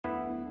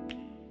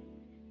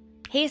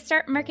Hey,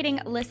 Start Marketing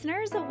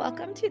listeners,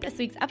 welcome to this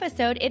week's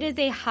episode. It is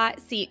a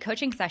hot seat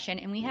coaching session,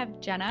 and we have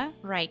Jenna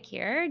Reich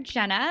here.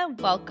 Jenna,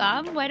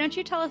 welcome. Why don't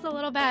you tell us a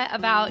little bit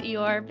about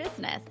your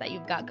business that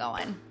you've got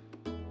going?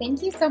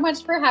 Thank you so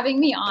much for having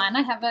me on.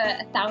 I have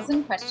a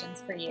thousand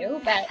questions for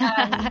you, but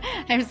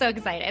I'm so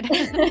excited.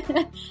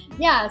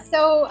 Yeah,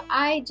 so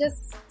I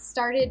just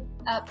started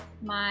up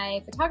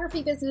my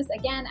photography business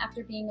again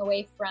after being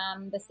away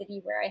from the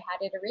city where I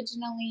had it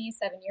originally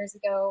 7 years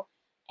ago.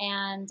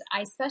 And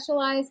I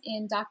specialize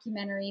in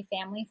documentary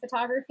family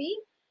photography.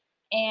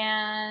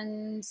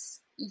 And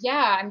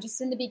yeah, I'm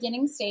just in the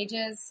beginning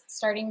stages,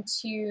 starting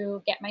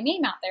to get my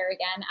name out there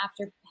again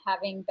after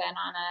having been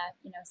on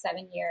a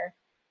 7-year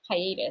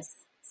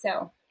hiatus.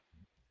 So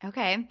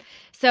Okay.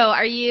 So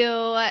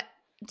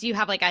do you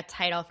have like a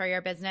title for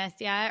your business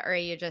yet? Or are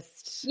you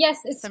just... Yes,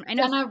 it's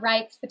Jenna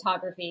Reich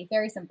Photography.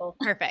 Very simple.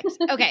 Perfect.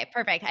 Okay,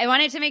 perfect. I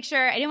wanted to make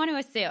sure, I didn't want to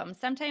assume.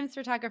 Sometimes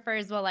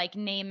photographers will like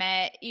name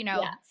it,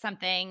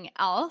 something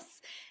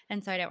else.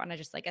 And so I didn't want to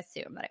just like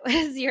assume that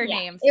it was your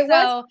name. It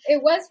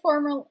was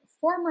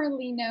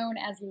formerly known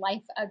as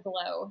Life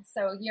Aglow.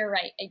 So you're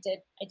right. I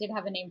did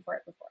have a name for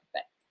it before,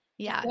 but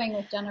yeah, going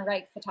with Jenna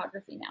Reich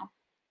Photography now.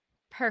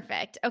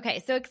 Perfect.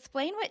 Okay. So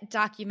explain what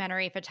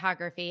documentary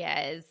photography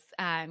is.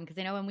 Because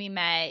I know when we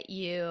met,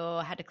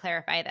 you had to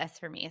clarify this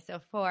for me. So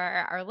for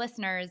our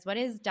listeners, what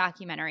is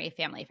documentary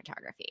family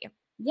photography?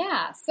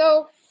 Yeah.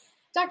 So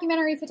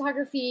documentary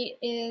photography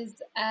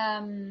is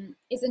a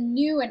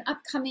new and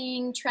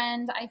upcoming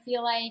trend, I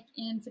feel like,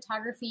 in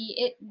photography.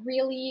 It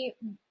really,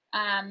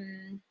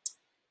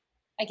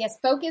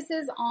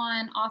 focuses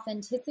on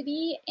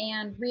authenticity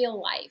and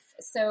real life.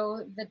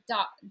 So the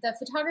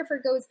photographer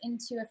goes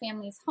into a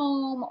family's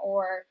home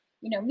or,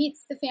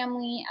 meets the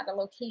family at a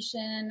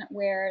location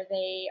where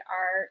they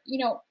are,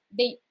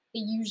 they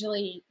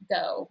usually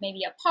go,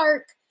 maybe a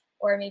park,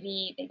 or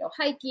maybe they go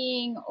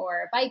hiking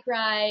or a bike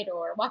ride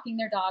or walking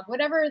their dog,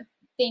 whatever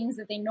things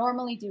that they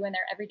normally do in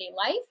their everyday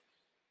life.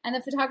 And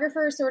the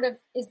photographer sort of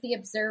is the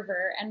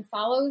observer and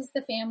follows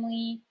the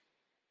family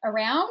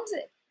around,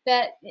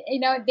 that,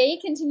 they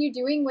continue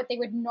doing what they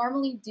would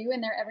normally do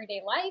in their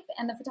everyday life.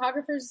 And the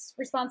photographer's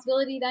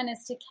responsibility then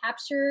is to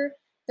capture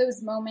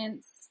those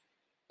moments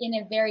in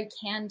a very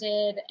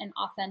candid and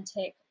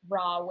authentic,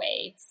 raw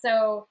way.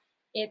 So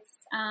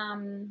it's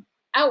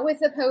out with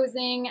the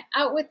posing,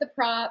 out with the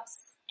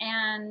props,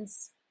 and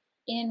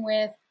in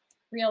with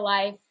real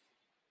life.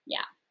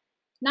 Yeah.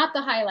 Not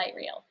the highlight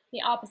reel,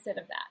 the opposite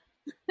of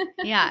that.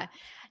 Yeah.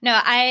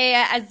 No,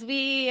 as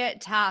we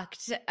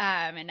talked,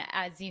 and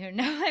as you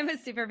know, I'm a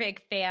super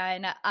big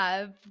fan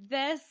of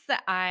this.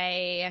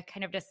 I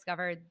kind of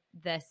discovered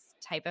this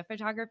type of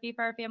photography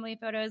for our family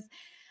photos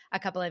a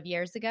couple of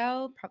years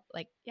ago,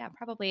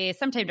 probably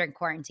sometime during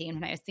quarantine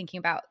when I was thinking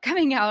about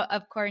coming out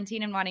of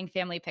quarantine and wanting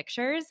family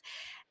pictures.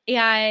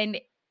 And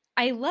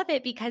I love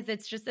it because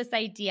it's just this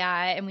idea,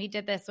 and we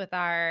did this with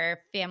our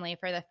family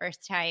for the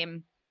first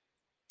time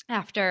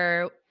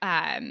after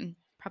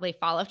probably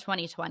fall of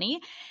 2020.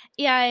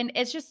 And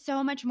it's just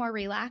so much more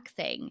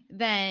relaxing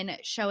than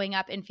showing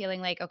up and feeling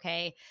like,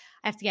 okay,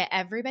 I have to get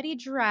everybody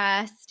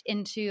dressed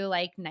into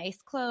like nice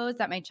clothes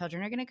that my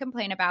children are going to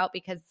complain about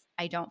because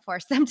I don't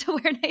force them to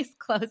wear nice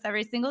clothes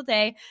every single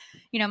day.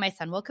 My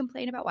son will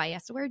complain about why he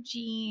has to wear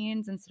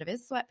jeans instead of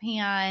his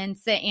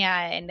sweatpants.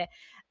 And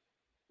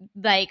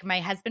like my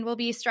husband will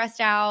be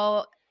stressed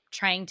out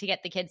trying to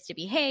get the kids to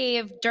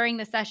behave during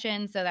the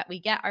session so that we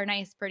get our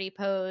nice, pretty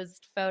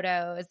posed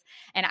photos.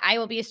 And I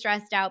will be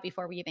stressed out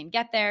before we even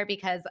get there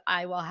because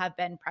I will have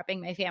been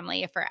prepping my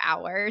family for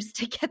hours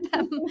to get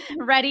them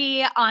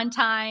ready on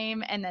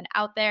time and then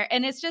out there.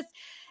 And it's just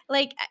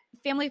like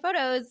family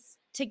photos,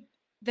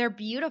 they're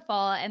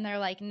beautiful and they're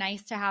like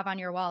nice to have on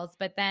your walls,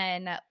 but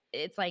then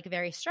it's like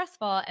very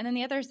stressful. And then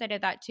the other side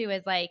of that too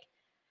is like,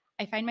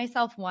 I find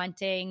myself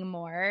wanting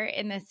more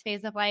in this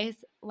phase of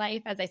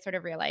life as I sort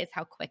of realize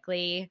how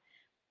quickly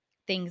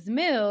things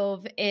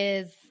move,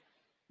 is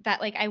that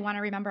like I want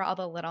to remember all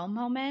the little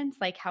moments,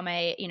 like how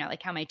my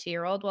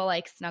 2-year-old will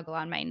like snuggle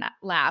on my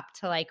lap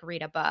to like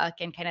read a book,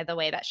 and kind of the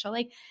way that she'll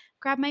like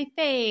grab my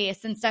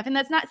face and stuff. And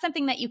that's not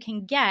something that you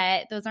can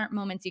get. Those aren't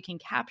moments you can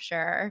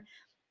capture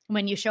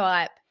when you show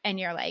up and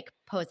you're like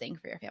posing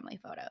for your family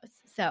photos.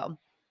 So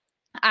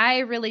I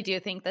really do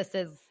think this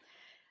is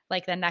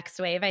like the next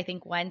wave. I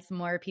think once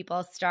more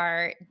people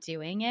start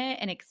doing it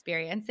and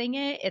experiencing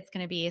it, it's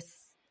going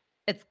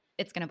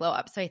to blow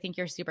up. So I think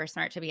you're super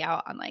smart to be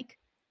out on like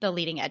the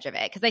leading edge of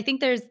it. Cause I think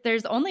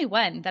there's only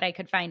one that I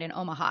could find in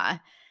Omaha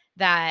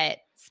that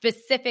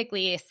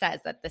specifically says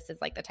that this is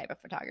like the type of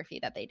photography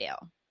that they do.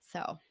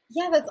 So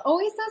yeah, that's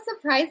always so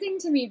surprising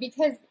to me,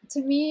 because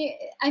to me,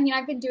 I mean,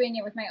 I've been doing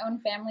it with my own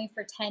family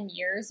for 10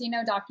 years,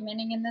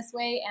 documenting in this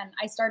way. And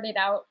I started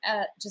out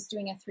just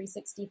doing a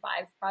 365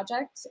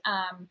 project,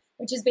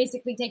 which is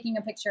basically taking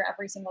a picture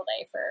every single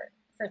day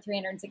for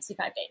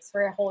 365 days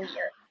for a whole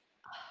year.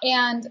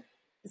 And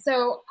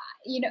so,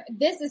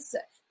 this is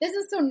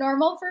so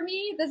normal for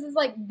me. This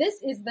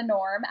is the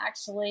norm,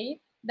 actually.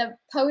 The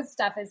pose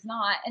stuff is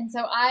not. And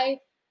so I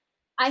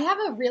I have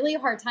a really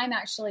hard time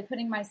actually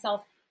putting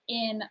myself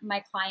in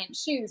my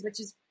client's shoes,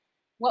 which is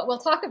what we'll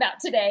talk about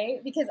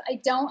today, because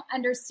I don't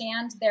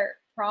understand their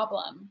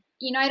problem.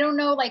 I don't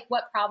know like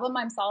what problem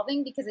I'm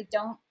solving because I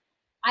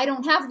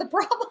don't have the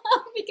problem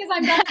because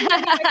I'm not doing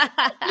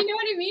it. You know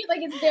what I mean?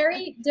 Like it's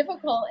very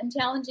difficult and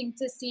challenging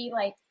to see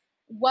like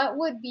what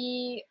would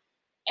be,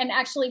 and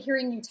actually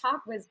hearing you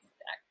talk was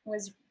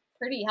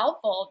pretty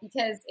helpful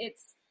because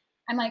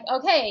I'm like,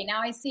 okay,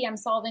 now I see I'm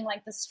solving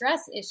like the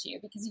stress issue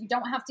because you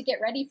don't have to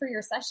get ready for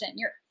your session.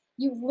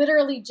 You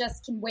literally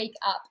just can wake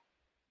up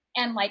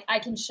and like I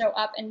can show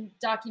up and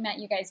document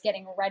you guys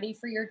getting ready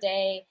for your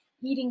day,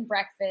 eating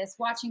breakfast,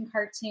 watching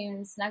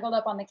cartoons, snuggled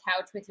up on the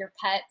couch with your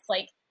pets.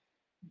 Like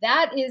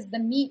that is the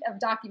meat of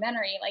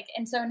documentary. Like,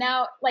 and so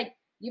now like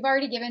you've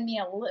already given me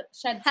a little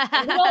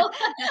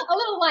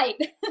light.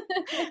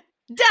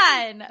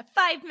 Done.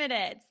 5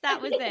 minutes.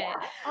 That was it. Yeah,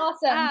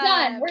 awesome.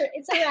 Done.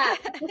 It's a wrap.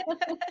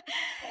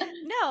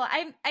 No,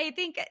 I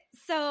think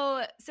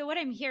so. So what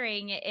I'm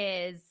hearing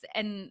is,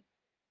 and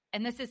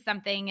this is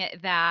something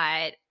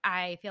that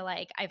I feel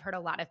like I've heard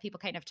a lot of people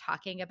kind of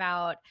talking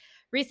about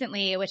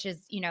recently, which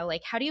is,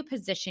 like how do you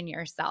position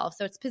yourself?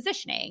 So it's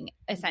positioning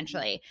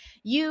essentially.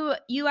 You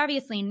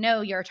obviously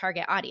know your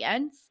target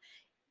audience.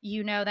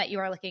 You know that you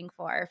are looking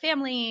for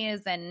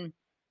families and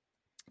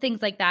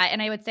things like that.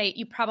 And I would say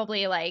you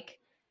probably like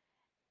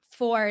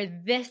for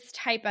this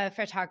type of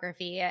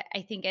photography,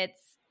 I think it's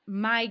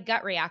my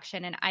gut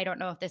reaction, and I don't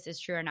know if this is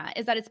true or not,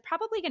 is that it's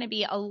probably going to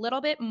be a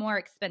little bit more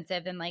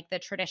expensive than like the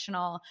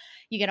traditional,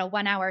 you get a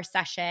 1 hour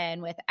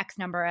session with X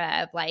number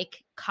of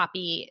like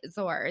copies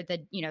or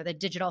the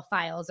digital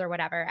files or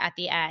whatever at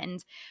the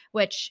end,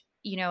 which,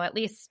 at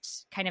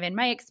least kind of in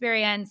my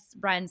experience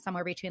runs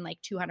somewhere between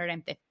like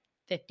 $250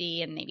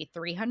 and maybe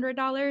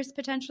 $300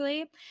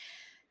 potentially.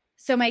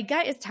 So my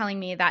gut is telling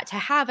me that to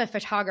have a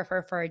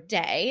photographer for a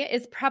day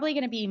is probably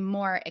going to be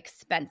more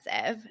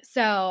expensive.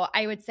 So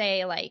I would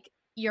say like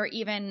you're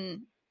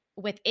even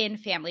within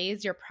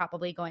families, you're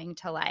probably going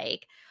to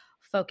like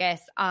focus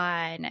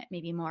on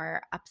maybe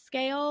more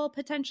upscale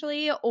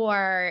potentially,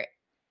 or,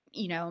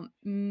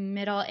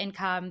 middle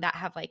income that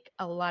have like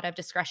a lot of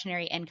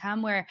discretionary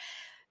income where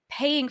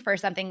paying for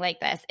something like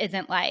this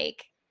isn't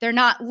like, they're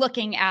not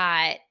looking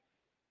at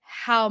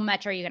how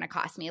much are you going to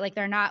cost me? Like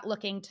they're not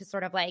looking to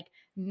sort of like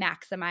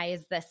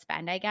maximize the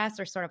spend, I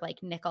guess, or sort of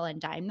like nickel and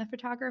dime the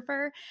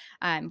photographer.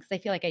 Because I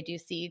feel like I do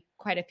see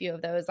quite a few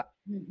of those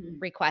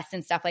requests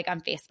and stuff like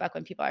on Facebook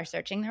when people are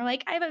searching. They're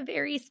like, I have a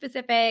very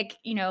specific,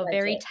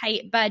 very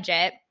tight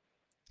budget.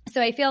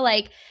 So I feel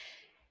like,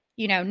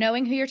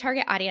 knowing who your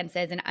target audience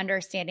is and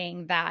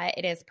understanding that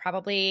it is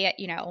probably,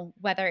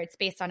 whether it's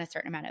based on a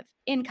certain amount of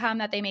income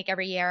that they make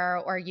every year,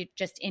 or you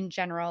just in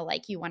general,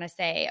 like you want to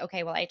say,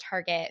 okay, well, I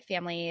target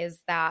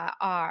families that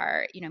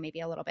are,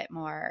 maybe a little bit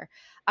more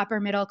upper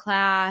middle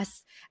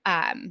class,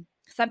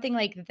 something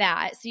like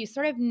that. So you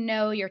sort of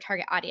know your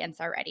target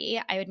audience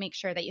already. I would make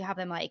sure that you have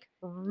them like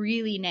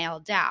really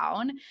nailed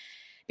down,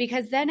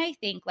 because then I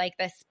think like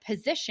this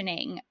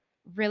positioning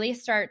really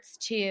starts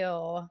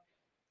to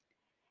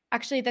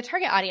actually, the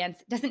target audience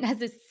doesn't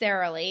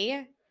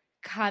necessarily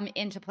come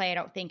into play, I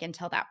don't think,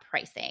 until that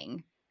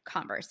pricing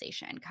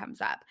conversation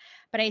comes up.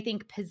 But I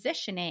think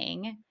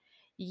positioning,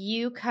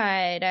 you could,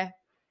 I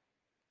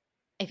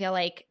feel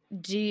like,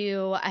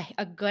 do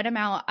a good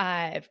amount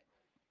of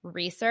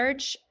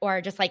research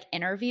or just like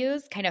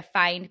interviews, kind of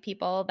find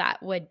people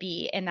that would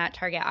be in that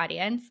target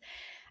audience.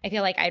 I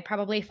feel like I'd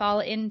probably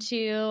fall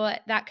into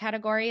that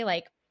category.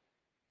 Like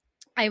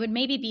I would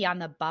maybe be on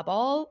the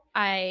bubble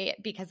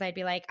because I'd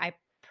be like, I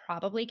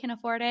probably can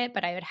afford it,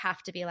 but I would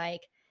have to be like,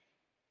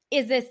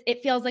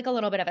 it feels like a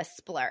little bit of a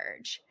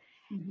splurge.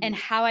 Mm-hmm. And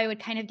how I would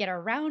kind of get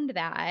around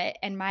that,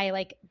 and my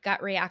like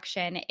gut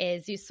reaction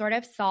is you sort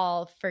of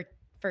solve for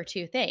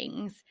two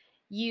things.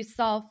 You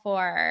solve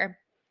for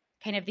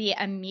kind of the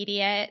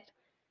immediate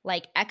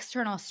like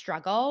external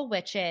struggle,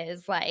 which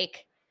is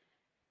like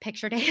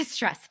picture day is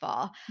stressful.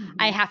 Mm-hmm.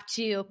 I have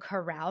to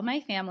corral my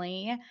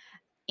family,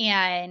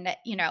 and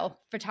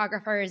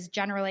photographers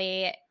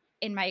generally,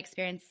 in my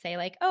experience, say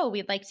like, oh,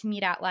 we'd like to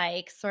meet at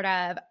like sort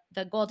of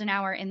the golden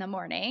hour in the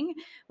morning,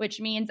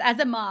 which means as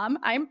a mom,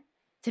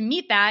 to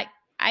meet that,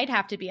 I'd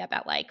have to be up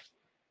at like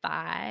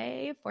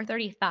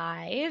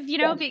 4:35,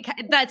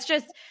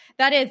 because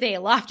that is a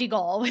lofty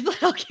goal with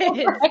little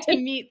kids, right? to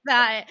meet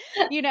that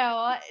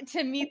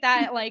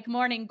like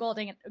morning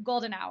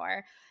golden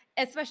hour,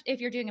 especially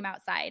if you're doing them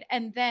outside,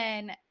 and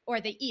then,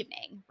 or the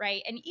evening,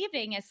 right? And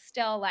evening is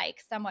still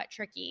like somewhat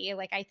tricky.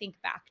 Like I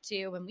think back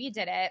to when we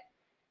did it,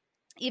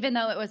 even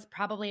though it was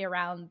probably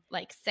around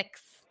like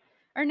 6,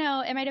 or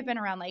no, it might have been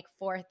around like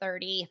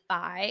 4:35.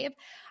 I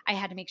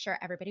had to make sure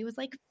everybody was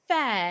like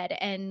fed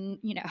and,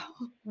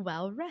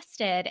 well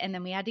rested. And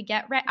then we had to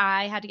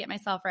I had to get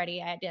myself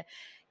ready. I had to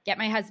get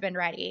my husband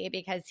ready,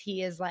 because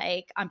he is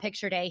like, on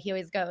picture day, he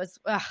always goes,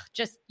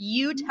 just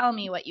you tell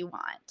me what you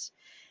want,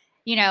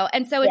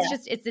 And so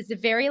it's this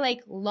very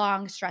like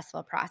long,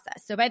 stressful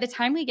process. So by the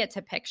time we get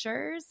to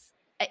pictures,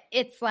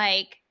 it's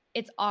like,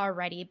 it's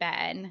already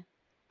been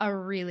a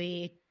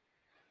really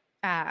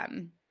a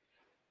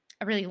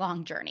really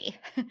long journey.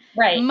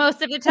 Right.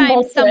 Most of the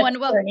time someone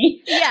will,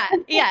 journey.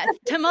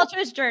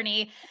 tumultuous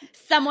journey.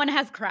 Someone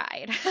has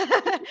cried.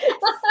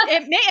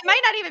 It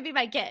might not even be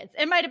my kids.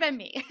 It might have been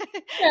me.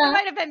 Yeah. It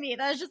might have been me.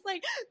 That was just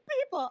like,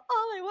 people,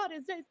 all I want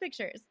is nice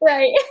pictures.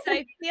 Right. So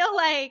I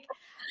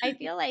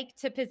feel like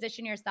to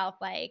position yourself,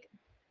 like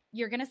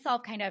you're going to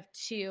solve kind of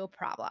two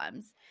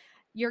problems.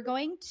 You're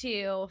going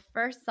to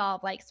first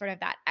solve like sort of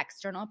that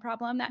external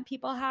problem that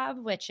people have,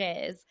 which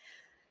is,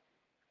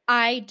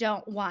 I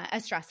don't want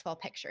a stressful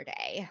picture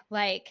day.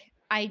 Like,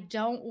 I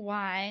don't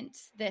want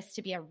this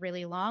to be a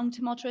really long,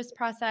 tumultuous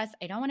process.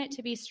 I don't want it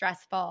to be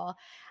stressful.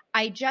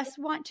 I just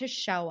want to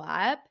show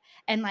up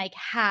and like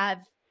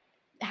have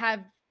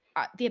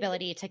the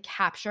ability to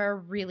capture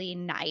really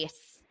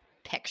nice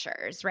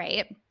pictures,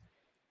 right?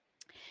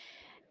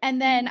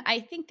 And then I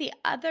think the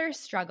other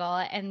struggle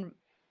and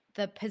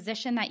the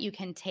position that you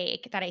can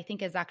take that I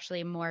think is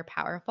actually more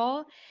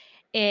powerful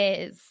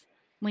is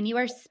when you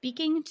are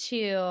speaking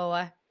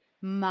to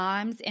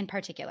moms in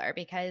particular,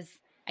 because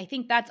I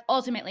think that's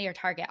ultimately your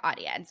target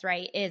audience,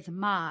 right? Is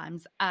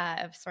moms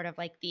of sort of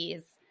like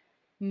these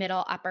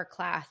middle upper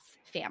class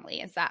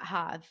families that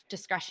have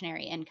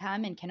discretionary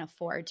income and can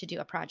afford to do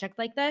a project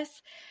like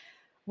this.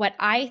 What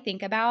I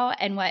think about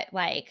and what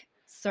like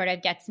sort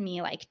of gets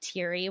me like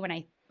teary when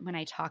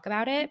I talk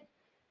about it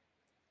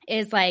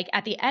is like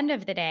at the end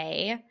of the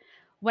day,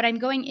 what I'm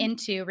going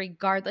into,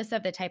 regardless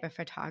of the type of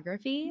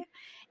photography,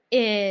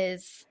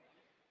 is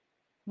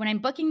when I'm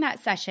booking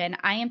that session,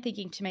 I am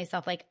thinking to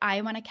myself, like,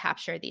 I want to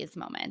capture these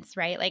moments,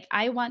 right? Like,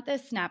 I want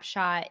this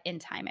snapshot in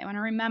time. I want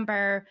to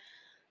remember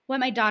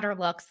what my daughter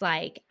looks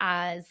like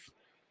as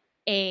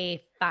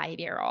a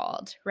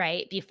 5-year-old,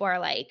 right? Before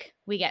like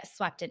we get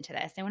swept into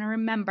this. I want to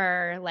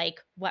remember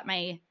like what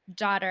my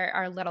daughter,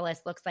 our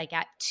littlest, looks like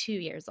at 2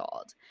 years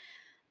old.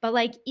 But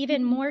like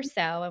even more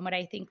so, and what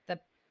I think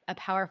a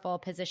powerful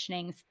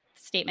positioning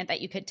statement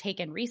that you could take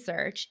in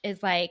research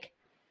is like,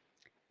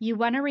 you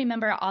want to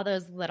remember all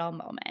those little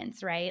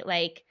moments, right?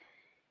 Like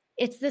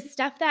it's the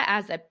stuff that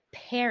as a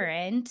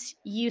parent,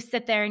 you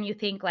sit there and you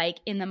think like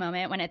in the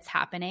moment when it's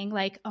happening,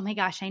 like, oh my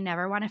gosh, I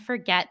never want to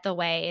forget the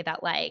way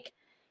that like,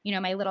 you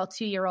know, my little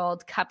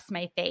 2-year-old cups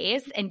my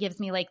face and gives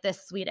me like the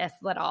sweetest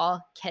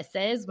little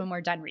kisses when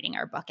we're done reading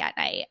our book at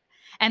night.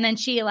 And then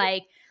she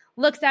like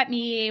looks at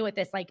me with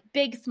this like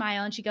big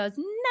smile and she goes,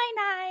 night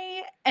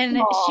night. And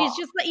Aww. she's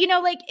just like, you know,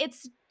 like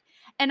it's,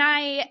 and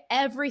I,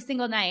 every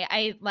single night,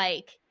 I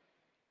like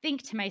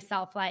think to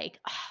myself, like,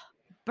 oh,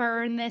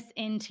 burn this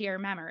into your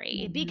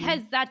memory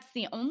because that's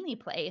the only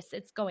place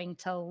it's going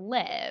to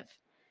live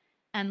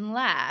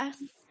unless,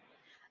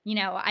 you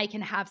know, I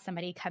can have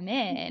somebody come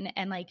in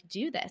and like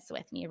do this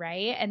with me,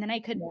 right? And then I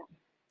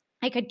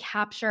could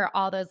capture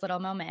all those little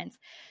moments.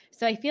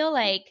 So I feel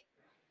like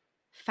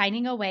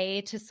finding a way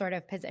to sort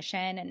of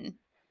position, and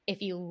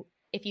if you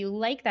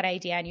like that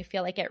idea and you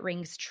feel like it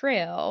rings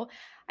true,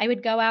 I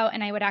would go out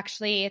and I would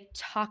actually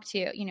talk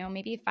to, you know,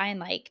 maybe find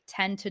like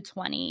 10 to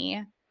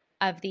 20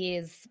 of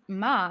these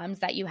moms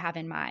that you have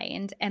in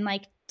mind and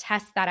like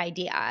test that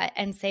idea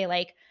and say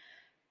like,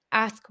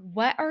 ask,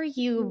 what are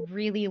you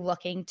really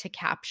looking to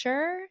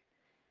capture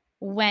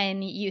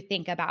when you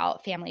think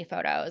about family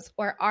photos?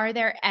 Or are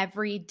there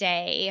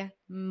everyday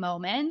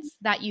moments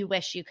that you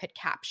wish you could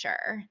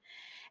capture?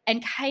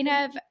 And kind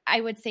of,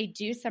 I would say,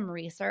 do some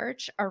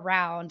research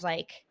around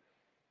like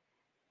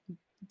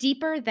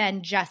deeper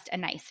than just a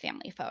nice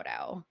family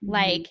photo.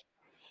 Like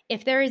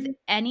if there is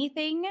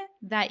anything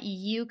that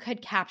you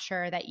could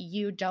capture that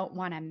you don't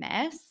want to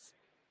miss,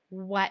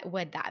 what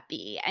would that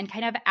be? And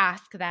kind of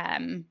ask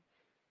them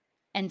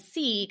and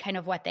see kind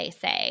of what they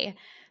say.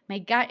 My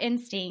gut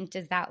instinct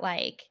is that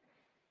like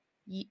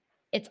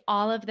it's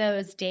all of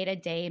those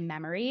day-to-day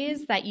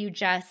memories that you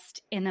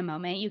just in the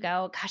moment you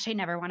go, gosh, I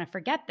never want to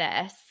forget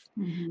this.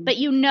 But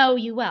you know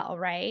you will,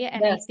 right?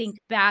 And yes. I think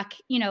back,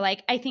 you know,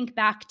 like I think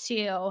back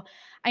to,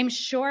 I'm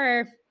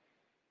sure,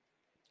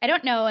 I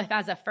don't know if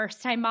as a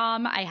first-time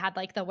mom, I had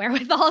like the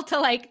wherewithal to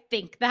like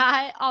think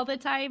that all the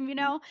time, you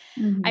know?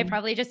 I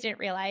probably just didn't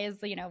realize,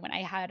 you know, when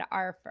I had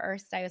our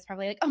first, I was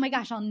probably like, oh my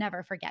gosh, I'll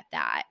never forget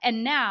that.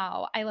 And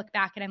now I look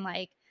back and I'm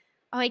like,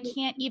 oh, I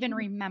can't even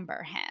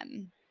remember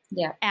him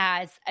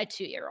as a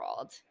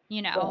 2-year-old,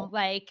 you know,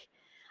 like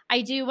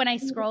I do when I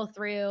scroll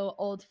through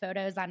old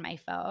photos on my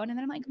phone and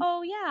then I'm like,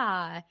 oh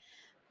yeah.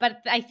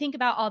 But I think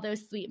about all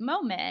those sweet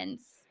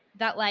moments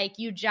that like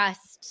you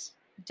just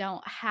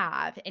don't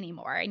have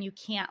anymore and you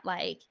can't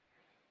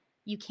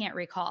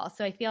recall.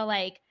 So I feel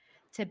like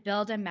to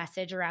build a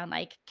message around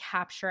like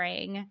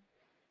capturing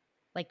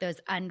like those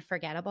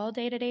unforgettable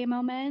day-to-day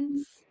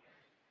moments,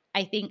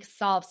 I think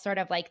solves sort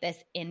of like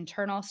this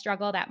internal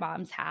struggle that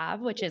moms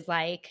have, which is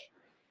like,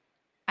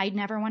 I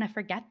never want to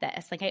forget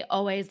this. Like I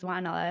always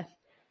want to,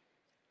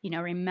 you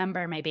know,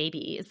 remember my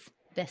babies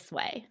this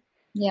way.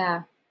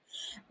 Yeah.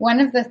 One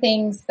of the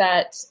things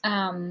that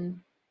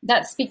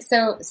That speaks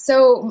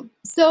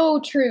so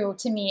true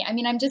to me. I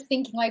mean, I'm just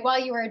thinking like while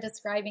you were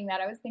describing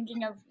that, I was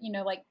thinking of,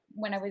 like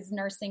when I was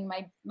nursing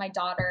my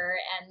daughter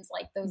and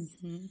like those,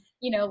 Hmm.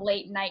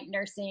 late night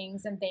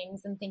nursings and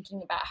things, and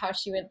thinking about how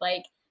she would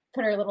like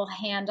put her little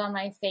hand on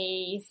my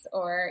face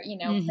or,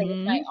 play with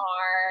my Hmm.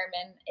 arm.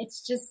 And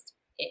it's just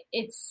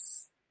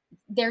it's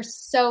they're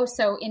so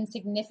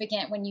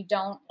insignificant when you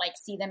don't like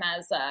see them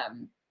as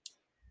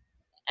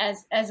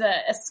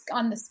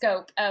on the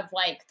scope of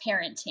like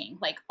parenting,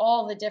 like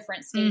all the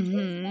different stages,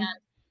 Hmm.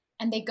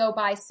 and they go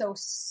by so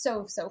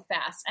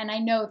fast. And I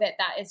know that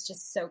that is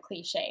just so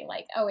cliche,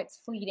 like, oh, it's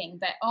fleeting,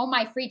 but oh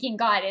my freaking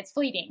god, it's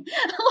fleeting.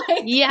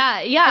 Like,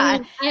 Yeah, I yeah.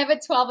 mean, I have a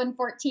 12 and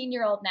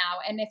 14-year-old now,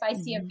 and if I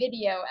see a Hmm.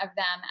 video of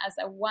them as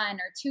a 1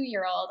 or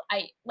 2-year-old,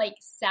 I like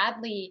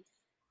sadly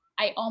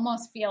I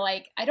almost feel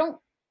like I don't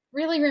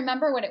really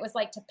remember what it was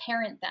like to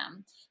parent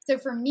them. So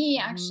for me,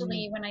 Hmm.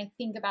 actually, when I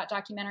think about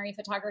documentary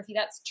photography,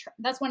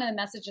 that's one of the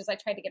messages I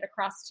try to get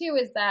across too,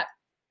 is that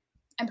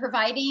I'm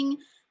providing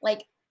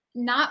like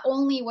not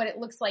only what it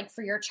looks like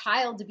for your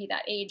child to be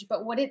that age,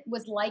 but what it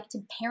was like to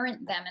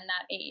parent them in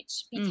that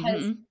age.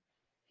 Because Hmm.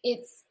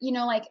 it's,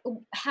 like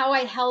how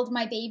I held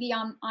my baby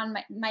on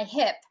my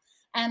hip,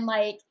 and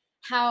like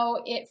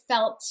how it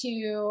felt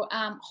to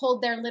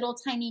hold their little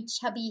tiny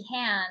chubby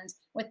hand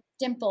with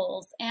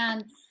dimples,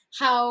 and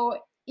how,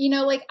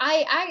 like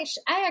I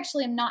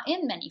actually am not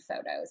in many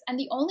photos, and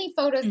the only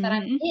photos that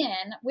I'm Hmm.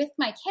 in with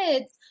my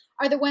kids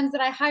are the ones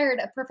that I hired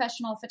a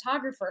professional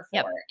photographer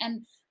Yep. for.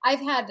 And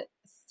I've had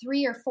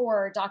 3 or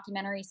 4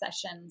 documentary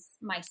sessions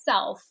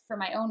myself for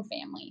my own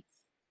family.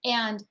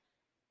 And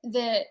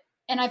the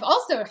and I've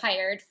also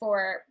hired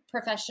for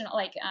professional,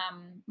 like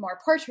more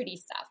portraity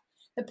stuff.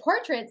 The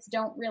portraits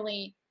don't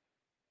really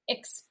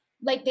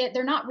like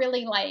they're not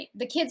really like,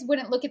 the kids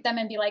wouldn't look at them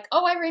and be like,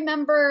 oh, I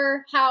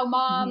remember how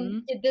mom Hmm.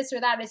 did this or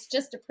that. It's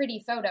just a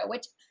pretty photo,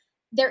 which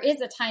there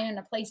is a time and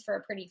a place for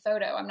a pretty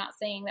photo. I'm not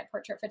saying that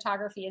portrait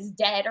photography is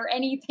dead or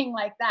anything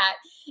like that.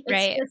 It's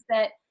Right. just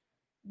that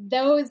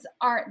those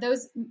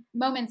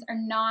moments are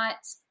not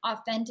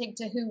authentic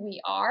to who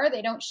we are.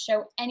 They don't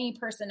show any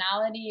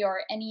personality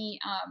or any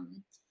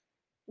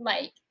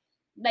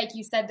like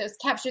you said, those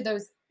capture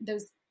those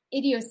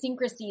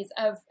idiosyncrasies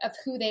of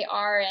who they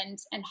are, and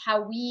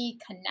how we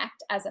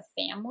connect as a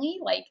family,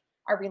 like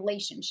our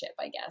relationship,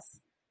 I guess.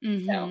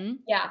 So Hmm.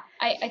 yeah,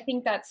 I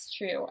think that's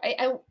true.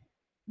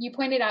 You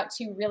pointed out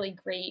 2 really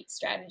great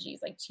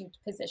strategies, like 2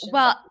 positions I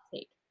Well, could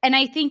take. and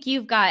I think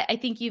you've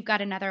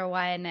got another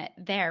one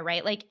there,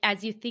 right? Like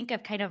as you think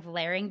of kind of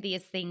layering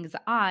these things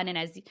on, and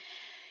as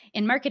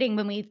in marketing,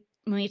 when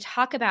we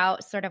talk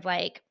about sort of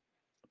like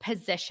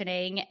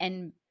positioning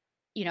and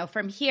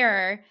from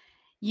here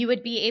you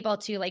would be able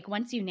to, like,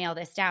 once you nail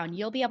this down,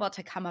 you'll be able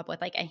to come up with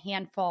like a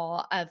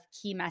handful of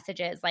key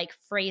messages, like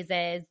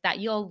phrases that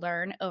you'll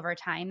learn over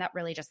time that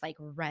really just like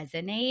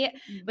resonate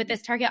with Mm-hmm.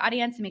 this target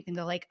audience and make them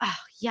go like, oh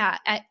yeah,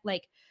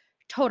 like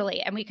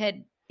totally. And we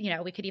could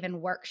even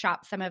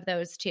workshop some of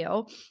those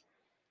too.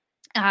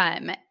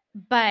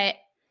 But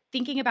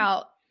thinking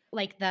about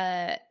like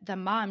the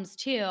moms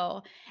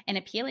too and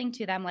appealing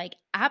to them, like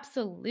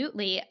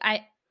absolutely.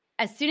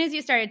 As soon as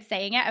you started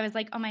saying it, I was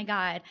like, oh my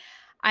God,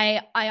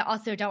 I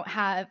also don't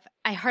have,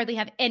 I hardly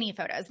have any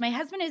photos. My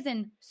husband is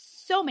in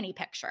so many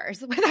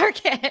pictures with our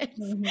kids,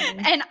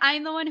 Mm-hmm. and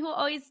I'm the one who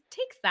always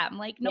takes them.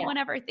 Like no Yeah, one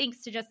ever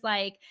thinks to just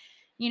like,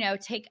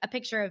 take a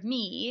picture of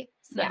me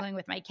yeah. snuggling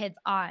with my kids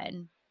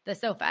on the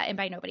sofa. And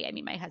by nobody, I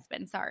mean my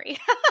husband. Sorry.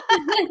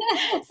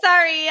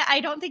 Sorry,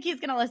 I don't think he's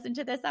going to listen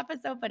to this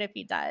episode, but if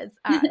he does,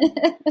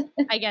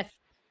 I guess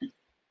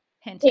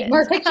hint, Take hint,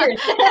 more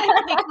pictures.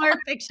 take more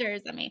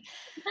pictures of me.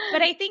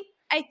 But I think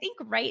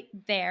right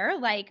there,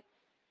 like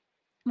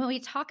when we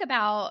talk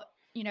about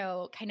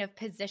kind of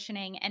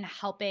positioning and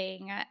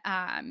helping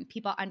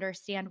people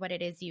understand what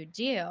it is you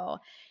do,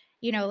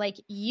 like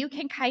you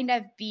can kind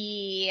of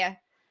be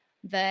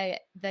the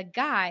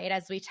guide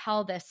as we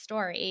tell this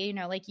story.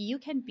 Like you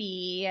can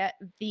be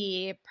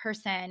the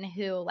person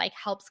who like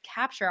helps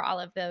capture all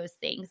of those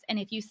things. And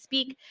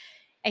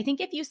I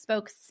think if you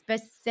spoke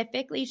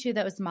specifically to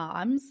those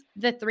moms,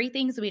 the 3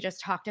 things we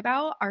just talked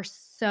about are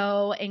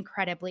so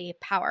incredibly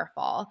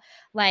powerful.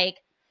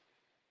 Like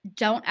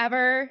don't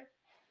ever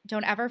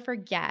don't ever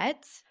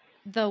forget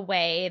the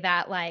way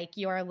that like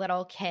your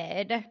little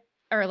kid,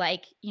 or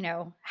like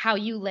how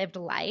you lived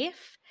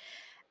life.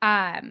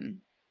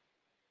 Um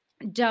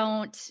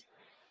don't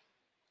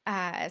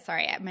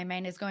sorry, my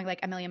mind is going like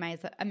a million miles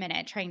a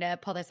minute trying to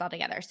pull this all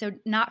together. So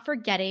not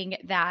forgetting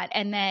that.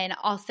 And then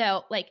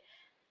also like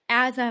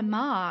as a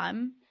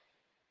mom,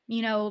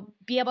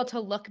 be able to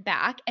look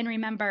back and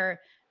remember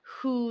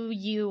who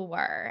you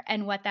were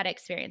and what that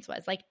experience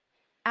was. Like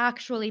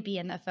actually be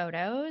in the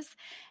photos.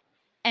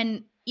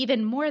 And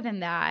even more than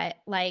that,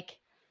 like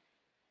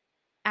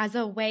as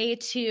a way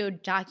to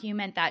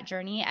document that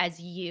journey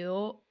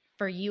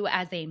for you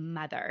as a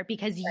mother,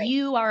 because Right.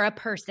 you are a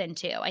person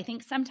too. I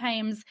think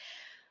sometimes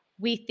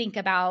we think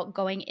about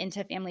going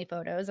into family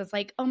photos as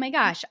like, oh my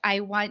gosh,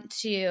 I want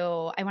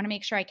to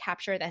make sure I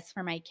capture this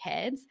for my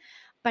kids.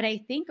 But I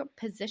think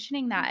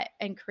positioning that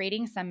and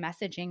creating some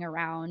messaging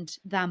around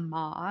the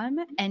mom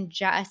and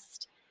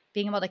just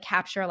being able to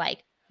capture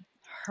like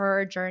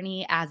her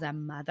journey as a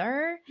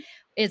mother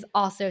is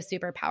also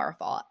super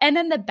powerful. And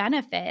then the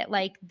benefit,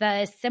 like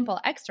the simple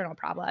external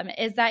problem,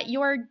 is that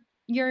your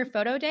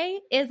photo day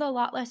is a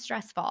lot less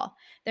stressful.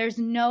 There's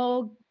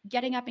no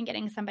getting up and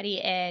getting somebody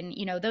in,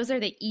 those are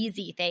the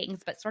easy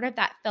things, but sort of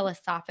that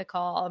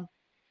philosophical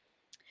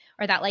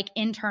or that like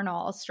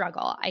internal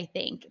struggle, I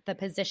think the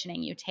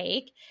positioning you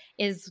take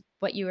is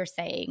what you were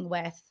saying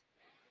with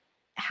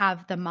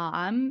have the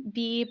mom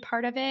be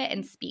part of it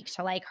and speak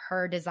to like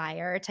her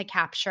desire to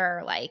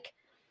capture like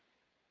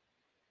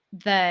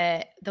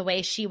the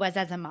way she was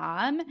as a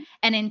mom,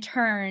 and in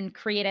turn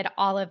created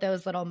all of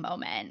those little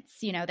moments.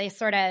 They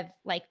sort of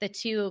like the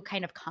two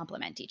kind of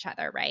complement each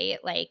other, right?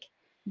 Like,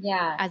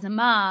 yeah, as a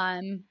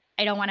mom,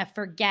 I don't want to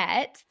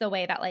forget the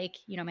way that like,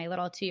 my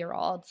little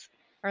 2-year-olds,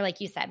 or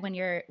like you said, when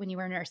you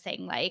were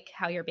nursing, like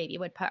how your baby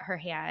would put her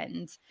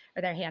hand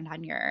or their hand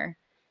on your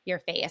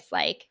face,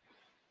 like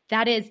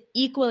that is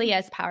equally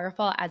as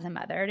powerful as a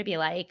mother to be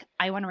like,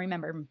 I want to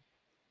remember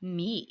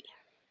me.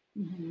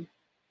 Mm-hmm.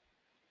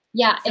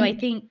 Yeah. So I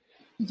think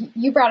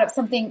you brought up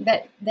something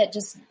that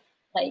just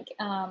like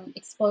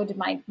exploded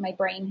my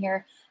brain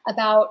here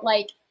about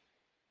like,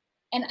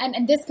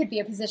 and this could be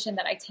a position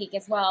that I take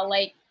as well.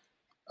 Like,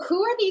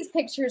 who are these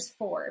pictures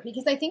for?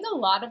 Because I think a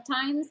lot of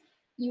times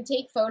you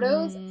take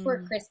photos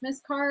for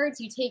Christmas cards,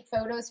 you take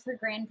photos for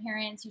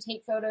grandparents, you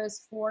take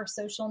photos for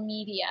social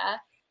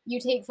media, you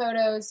take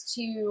photos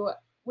to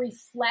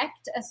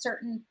reflect a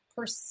certain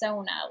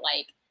persona.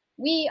 Like,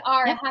 we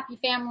are a happy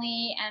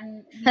family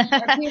and we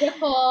are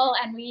beautiful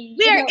and we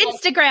are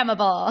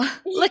Instagrammable.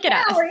 Look at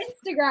us. We're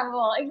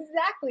Instagrammable.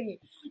 Exactly.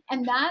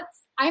 And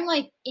I'm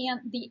like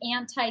the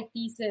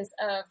antithesis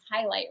of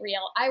highlight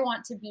reel. I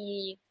want to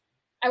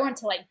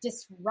like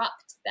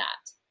disrupt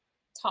that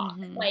talk.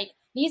 Mm-hmm. Like,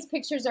 these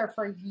pictures are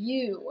for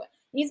you.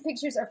 These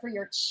pictures are for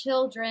your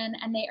children,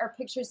 and they are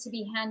pictures to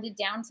be handed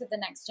down to the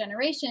next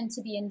generation,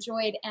 to be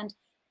enjoyed and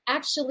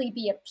actually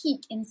be a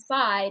peek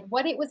inside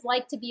what it was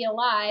like to be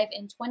alive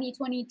in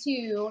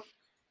 2022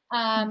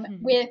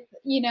 with,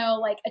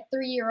 like a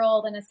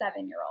 3-year-old and a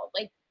 7-year-old.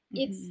 Like,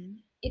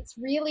 it's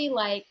really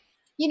like,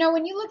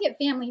 when you look at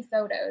family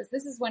photos,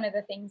 this is one of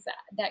the things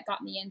that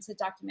got me into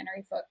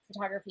documentary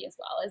photography as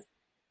well, is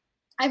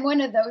I'm one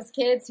of those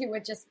kids who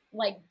would just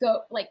like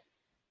go like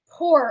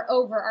pour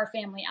over our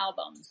family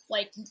albums.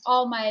 Like,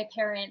 all my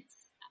parents,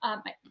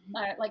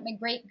 like my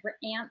great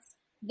aunts,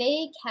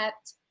 they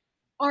kept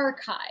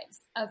archives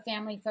of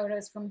family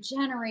photos from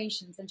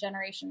generations and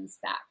generations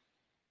back.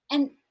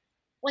 And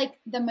like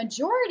the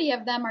majority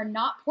of them are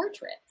not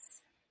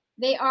portraits.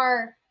 They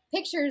are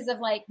pictures of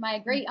like my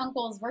great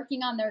uncles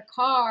working on their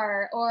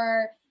car,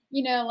 or,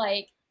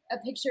 like a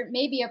picture,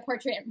 maybe a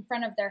portrait in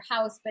front of their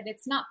house, but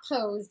it's not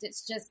posed.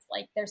 It's just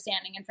like they're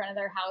standing in front of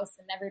their house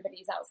and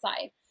everybody's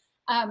outside.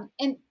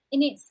 And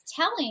it's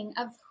telling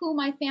of who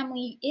my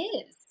family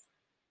is.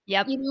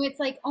 Yep. It's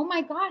like, oh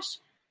my gosh,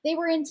 they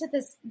were into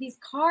these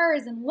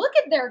cars, and look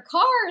at their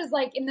cars,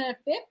 like in the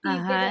 50s,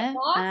 they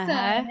were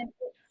awesome. And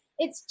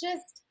it's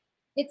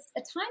a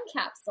time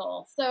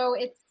capsule. So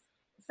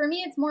for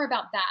me, it's more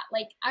about that.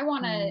 Like, I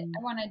want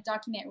to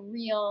document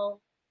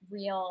real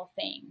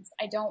things.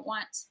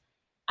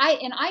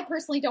 I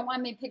personally don't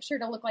want my picture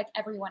to look like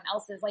everyone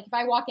else's. Like, if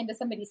I walk into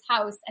somebody's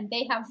house and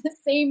they have the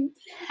same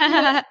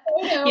photo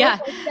of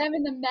like them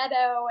in the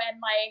meadow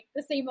and like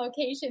the same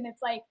location,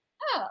 it's like,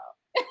 oh,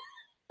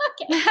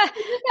 okay.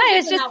 I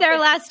was just there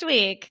last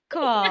week.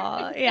 Cool.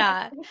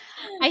 Yeah.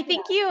 I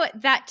think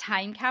that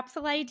time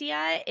capsule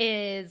idea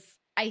is,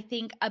 I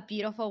think, a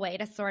beautiful way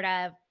to sort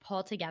of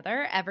pull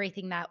together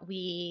everything that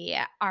we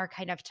are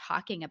kind of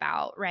talking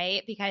about,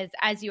 right? Because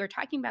as you were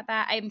talking about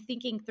that, I'm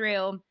thinking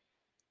through,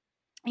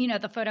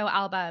 the photo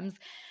albums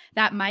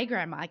that my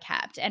grandma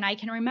kept. And I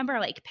can remember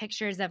like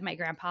pictures of my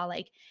grandpa,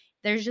 like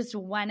there's just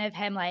one of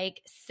him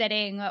like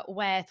sitting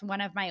with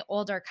one of my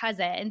older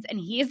cousins, and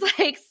he's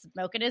like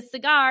smoking his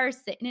cigar,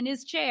 sitting in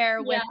his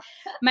chair with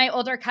my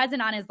older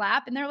cousin on his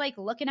lap, and they're like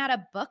looking at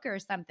a book or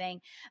something.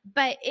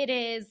 But it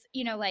is,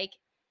 like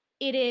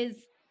it is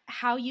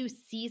how you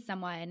see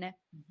someone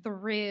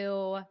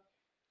through,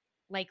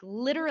 like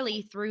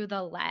literally through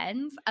the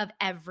lens of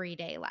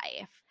everyday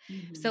life.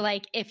 Mm-hmm. So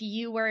like if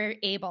you were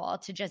able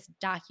to just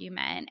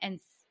document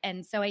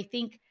and so I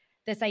think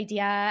this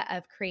idea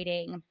of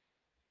creating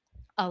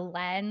a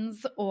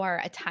lens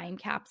or a time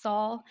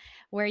capsule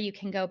where you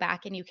can go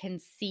back and you can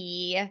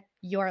see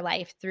your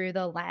life through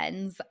the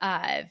lens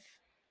of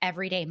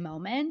everyday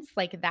moments,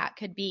 like that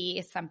could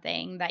be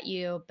something that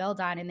you build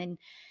on. And then,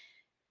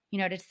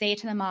 to say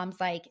to the moms,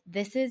 like,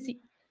 this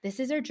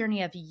is a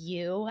journey of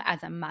you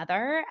as a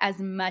mother as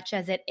much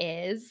as it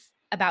is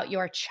about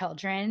your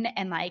children,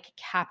 and like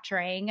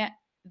capturing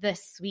the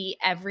sweet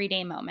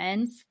everyday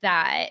moments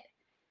that,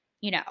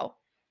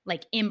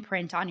 like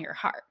imprint on your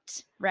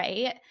heart.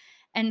 Right.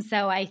 And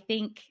so I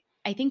think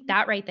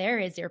that right there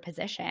is your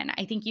position.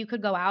 I think you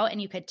could go out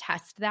and you could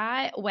test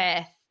that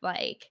with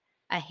like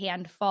a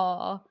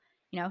handful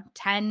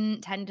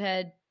 10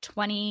 to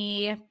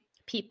 20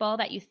 people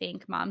that you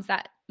think moms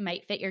that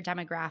might fit your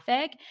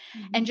demographic,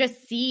 and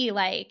just see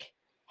like,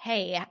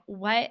 hey,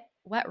 what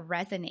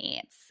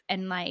resonates,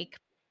 and like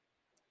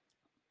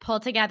pull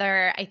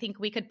together. I think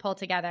we could pull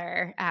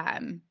together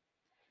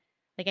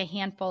like a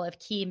handful of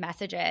key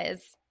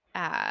messages.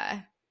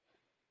 I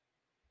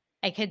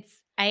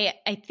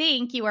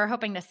think you were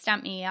hoping to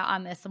stump me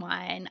on this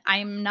one.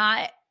 I'm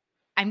not.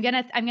 I'm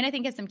gonna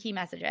think of some key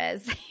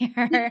messages here,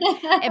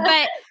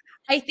 but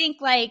I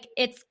think like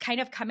it's kind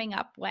of coming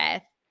up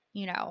with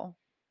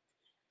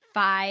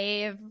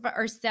 5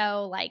 or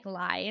so like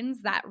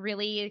lines that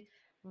really,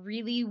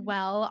 really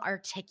well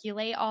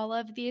articulate all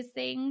of these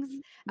things,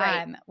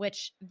 Right.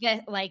 which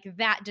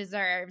that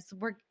deserves.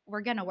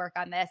 We're gonna work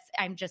on this.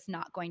 I'm just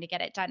not going to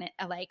get it done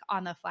like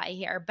on the fly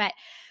here, but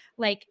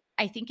like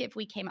I think if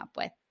we came up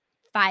with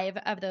 5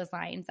 of those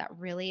lines that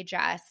really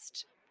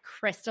just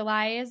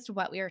crystallized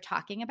what we were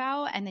talking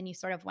about, and then you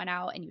sort of went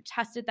out and you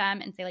tested them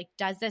and say like,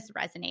 does this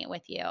resonate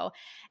with you?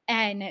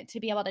 And to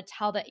be able to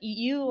tell that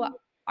you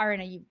are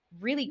in a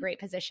really great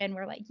position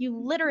where like you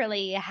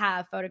literally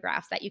have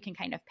photographs that you can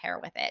kind of pair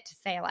with it to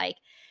say like,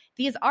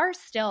 these are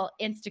still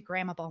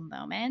Instagrammable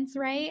moments,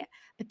 right?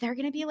 But they're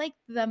going to be like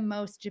the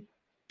most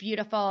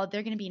beautiful.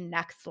 They're going to be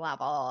next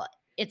level.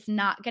 It's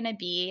not going to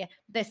be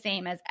the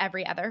same as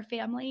every other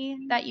family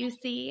that you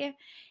see.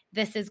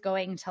 This is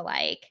going to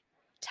like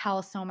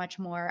tell so much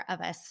more of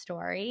a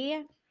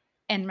story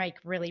and like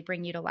really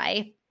bring you to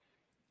life.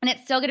 And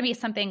it's still going to be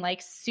something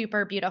like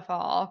super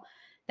beautiful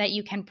that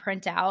you can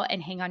print out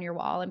and hang on your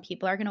wall, and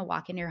people are going to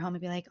walk into your home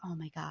and be like, oh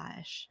my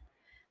gosh,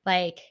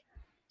 like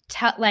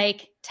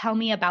tell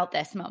me about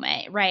this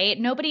moment, right?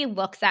 Nobody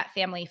looks at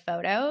family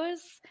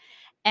photos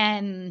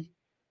and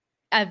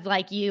of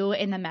like you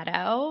in the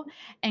meadow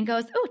and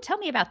goes, oh, tell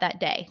me about that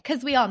day.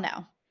 Because we all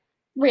know.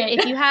 Right.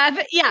 If you have,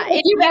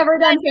 if you've ever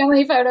done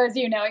family photos,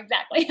 you know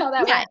exactly how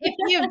that went. If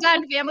you've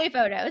done family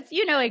photos,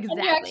 you know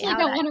exactly and you actually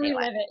don't want to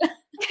relive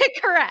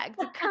it. Correct.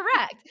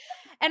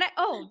 And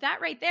that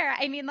right there.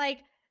 I mean, like,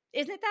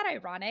 isn't that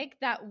ironic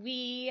that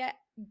we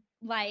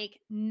like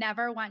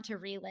never want to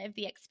relive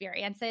the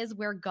experiences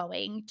we're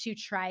going to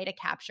try to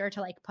capture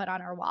to like put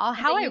on our wall?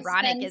 How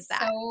ironic is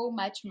that? So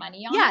much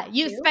money on it.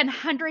 You spend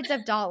hundreds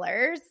of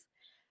dollars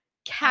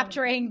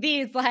capturing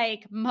these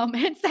like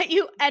moments that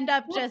you end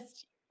up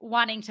just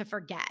wanting to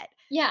forget.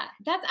 Yeah,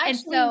 that's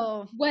actually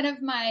one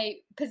of my,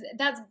 because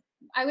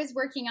I was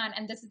working on,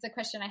 and this is a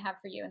question I have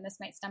for you, and this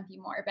might stump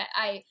you more, but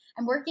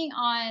I'm working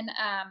on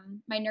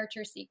my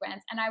nurture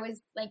sequence, and I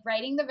was like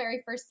writing the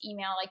very first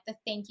email, like the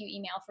thank you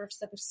email for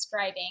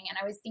subscribing, and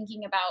I was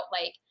thinking about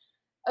like,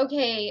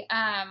 okay,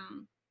 I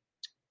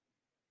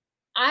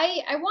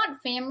want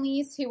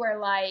families who are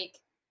like,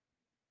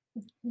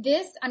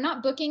 I'm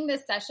not booking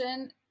this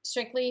session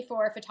strictly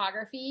for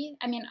photography.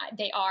 I mean,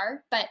 they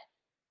are, but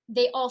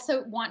they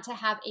also want to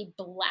have a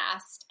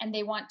blast, and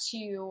they want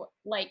to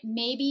like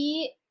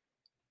maybe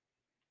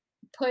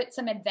put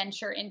some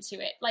adventure into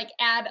it, like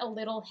add a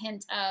little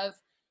hint of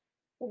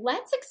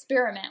let's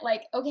experiment.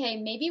 Like, okay,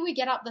 maybe we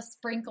get out the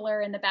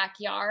sprinkler in the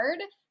backyard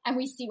and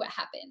we see what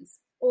happens.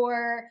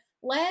 Or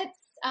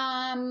let's,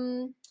 I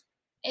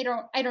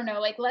don't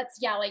know, like let's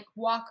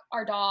walk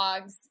our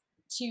dogs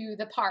to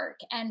the park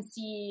and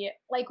see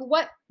like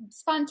what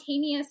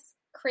spontaneous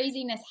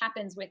craziness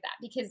happens with that,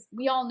 because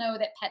we all know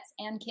that pets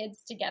and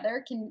kids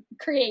together can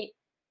create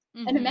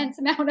an immense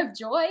amount of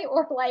joy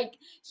or like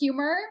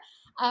humor.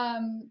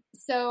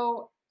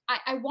 So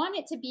I want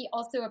it to be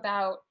also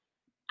about,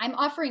 I'm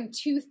offering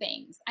 2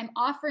 things. I'm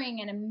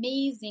offering an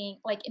amazing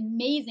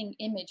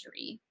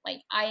imagery.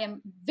 Like I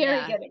am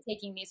very good at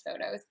taking these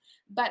photos,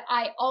 but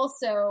I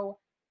also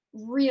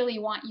really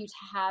want you to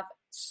have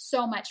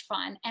so much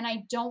fun. And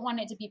I don't want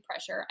it to be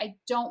pressure. I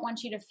don't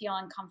want you to feel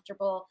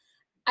uncomfortable.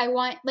 I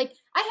want, like,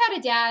 I had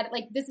a dad,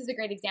 like, this is a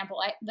great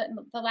example.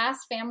 The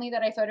last family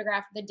that I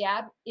photographed, the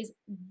dad is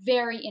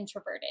very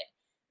introverted,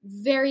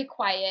 very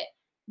quiet,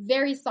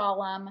 very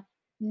solemn,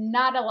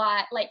 not a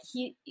lot. Like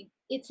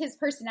it's his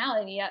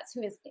personality. That's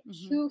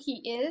who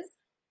he is.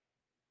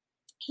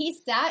 He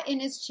sat in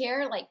his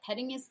chair, like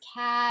petting his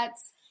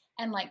cats,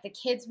 and like the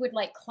kids would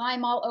like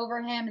climb all over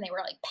him, and they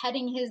were like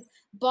petting his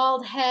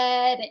bald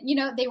head. You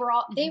know, they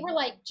were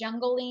like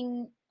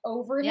jungling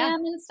over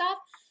him and stuff.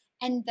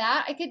 And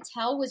that I could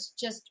tell was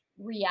just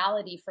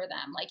reality for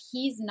them. Like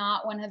he's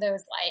not one of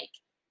those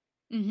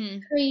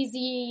like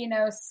crazy,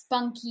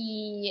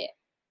 spunky,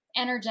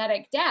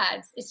 energetic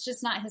dads. It's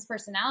just not his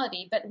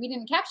personality. But we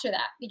didn't capture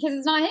that because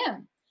it's not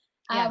him.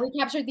 We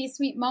captured these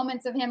sweet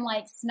moments of him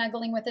like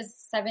snuggling with his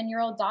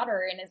 7-year-old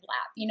daughter in his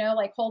lap,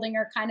 like holding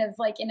her kind of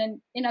like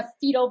in a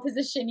fetal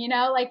position,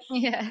 like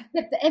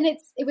and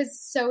it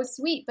was so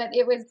sweet. But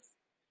it was,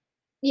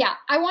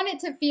 I want it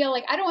to feel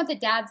like, I don't want the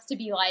dads to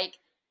be like,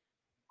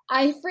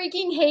 I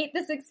freaking hate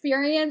this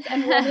experience,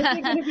 and when is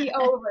it going to be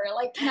over?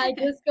 Like, can I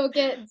just go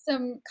get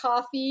some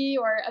coffee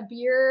or a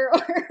beer or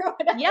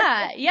whatever?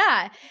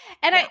 Yeah.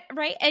 And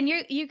and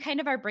you kind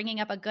of are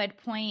bringing up a good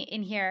point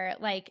in here.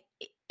 Like,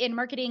 in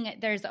marketing,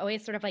 there's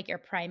always sort of like your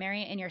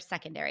primary and your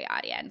secondary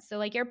audience. So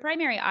like your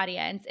primary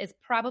audience is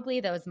probably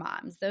those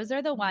moms. Those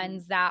are the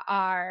ones that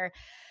are,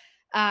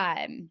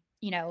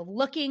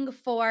 looking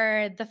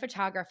for the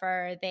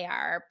photographer. They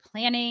are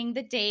planning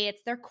the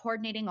dates. They're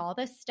coordinating all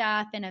this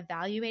stuff and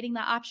evaluating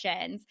the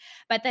options.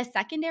 But the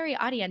secondary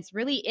audience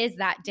really is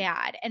that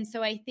dad. And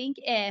so I think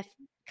if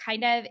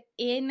kind of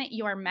in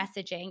your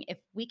messaging, if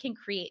we can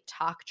create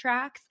talk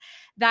tracks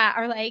that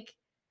are like,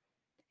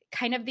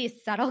 kind of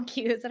these subtle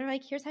cues that are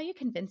like, here's how you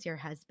convince your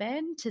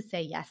husband to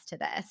say yes to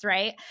this,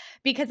 right?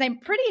 Because I'm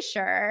pretty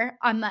sure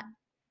on the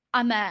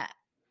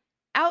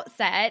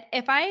outset,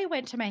 if I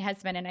went to my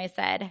husband and I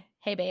said,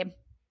 hey babe,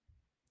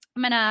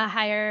 I'm going to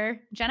hire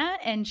Jenna,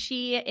 and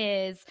she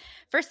is,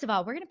 first of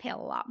all, we're going to pay a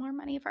lot more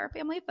money for our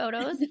family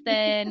photos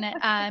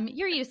than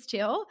you're used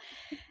to.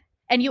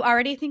 And you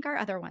already think our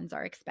other ones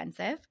are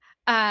expensive.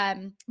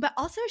 But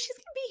also she's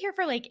going to be here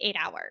for like 8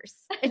 hours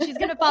and she's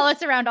going to follow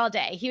us around all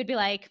day. He would be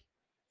like,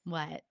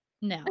 what?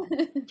 No.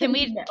 Can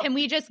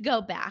we just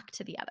go back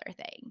to the other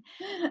thing?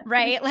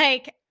 Right?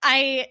 Like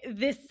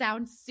this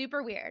sounds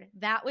super weird.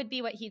 That would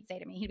be what he'd say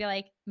to me. He'd be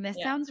like, this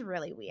sounds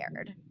really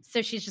weird.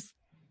 So she's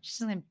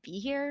going to be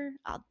here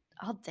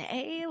all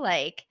day.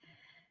 Like,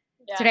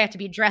 so I have to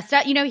be dressed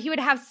up. He would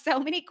have so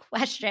many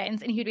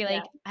questions and he'd be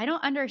like, I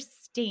don't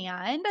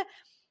understand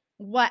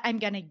what I'm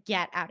going to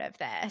get out of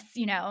this,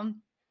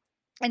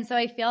 And so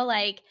I feel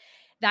like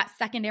that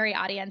secondary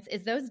audience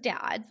is those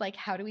dads. Like,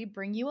 how do we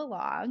bring you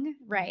along,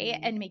 right?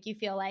 And make you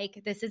feel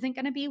like this isn't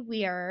going to be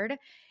weird.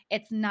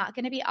 It's not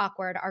going to be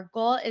awkward. Our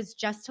goal is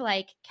just to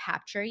like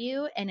capture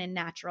you in a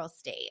natural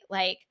state.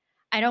 Like,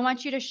 I don't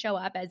want you to show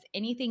up as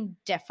anything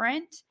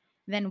different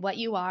than what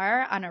you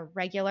are on a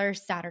regular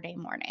Saturday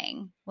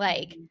morning.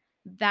 Like,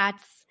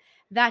 that's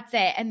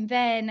it. And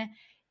then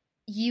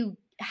you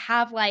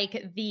have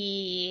like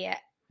the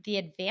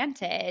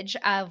advantage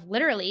of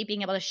literally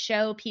being able to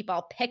show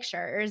people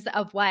pictures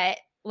of what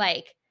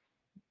like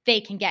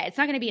they can get. It's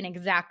not going to be an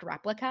exact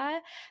replica,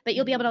 but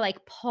you'll be able to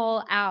like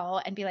pull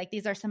out and be like,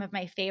 these are some of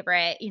my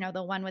favorite,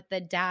 the one with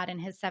the dad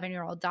and his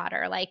 7-year-old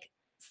daughter, like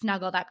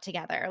snuggled up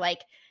together.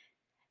 Like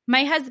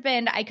my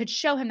husband, I could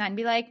show him that and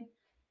be like,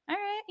 all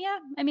right, yeah,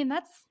 I mean,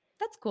 that's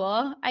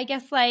cool. I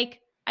guess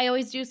like I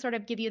always do sort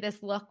of give you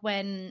this look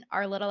when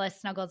our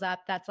littlest snuggles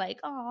up. That's like,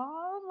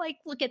 oh, like,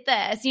 look at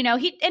this, he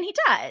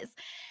does.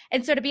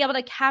 And so to be able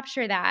to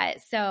capture that,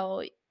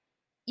 so,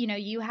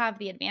 you have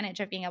the advantage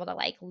of being able to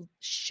like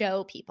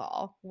show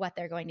people what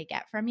they're going to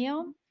get from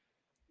you.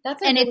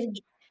 It's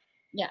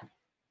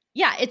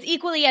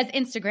equally as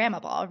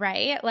Instagrammable,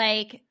 right?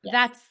 Like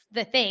that's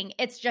the thing.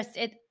 It's just,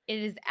 it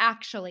is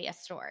actually a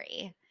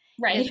story.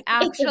 Right. It's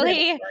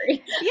actually,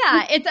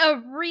 it's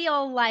a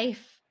real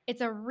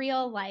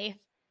life,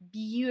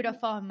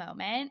 beautiful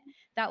moment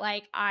that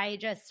like I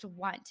just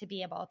want to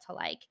be able to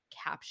like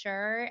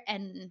capture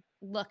and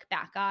look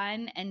back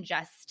on and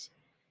just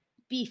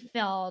be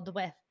filled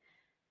with.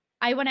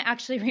 I want to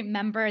actually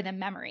remember the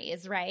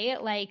memories,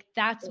 right? Like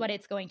that's what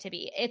it's going to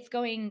be. It's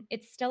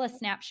still a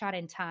snapshot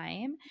in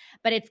time,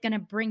 but it's going to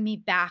bring me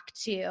back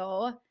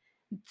to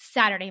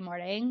Saturday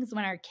mornings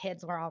when our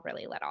kids were all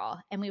really little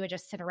and we would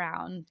just sit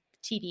around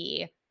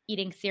TV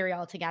eating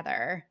cereal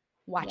together,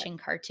 watching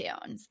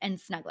cartoons and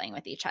snuggling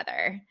with each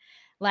other.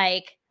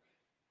 Like,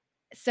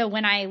 so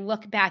when I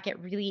look back, it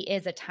really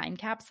is a time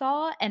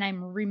capsule and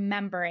I'm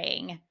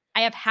remembering,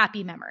 I have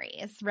happy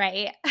memories,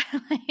 right?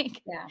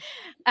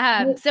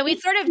 So we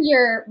sort of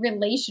your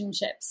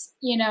relationships,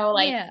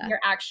 your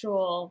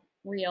actual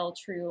real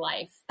true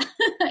life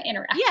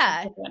interaction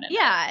with one another.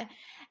 Yeah.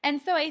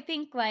 And so I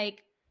think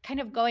like kind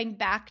of going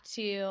back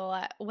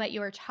to what you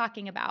were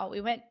talking about,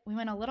 we went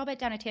a little bit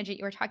down a tangent.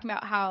 You were talking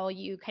about how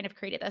you kind of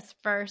created this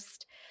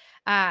first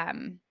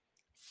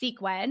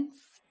sequence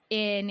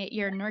in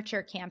your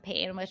nurture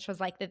campaign, which was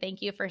like the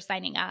thank you for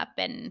signing up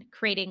and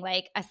creating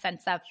like a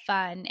sense of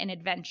fun and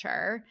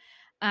adventure.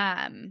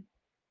 So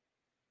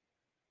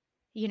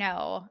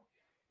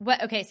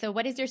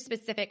what is your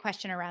specific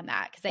question around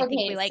that? Because I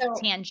think we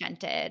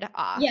tangented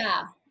off.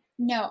 Yeah.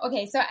 No.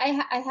 Okay. So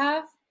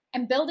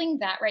I'm building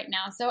that right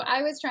now. So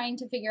I was trying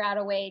to figure out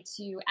a way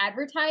to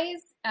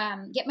advertise,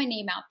 get my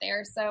name out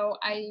there. So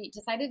I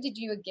decided to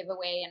do a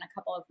giveaway in a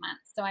couple of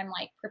months. So I'm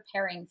like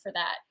preparing for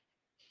that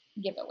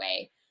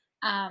giveaway,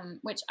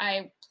 which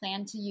I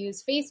plan to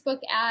use Facebook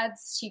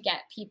ads to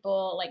get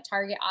people like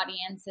target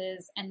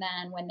audiences. And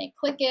then when they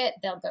click it,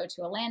 they'll go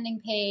to a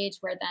landing page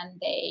where then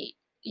they,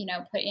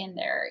 put in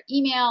their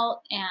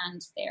email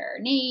and their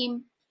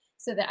name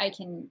so that I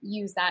can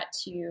use that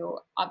to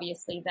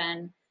obviously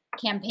then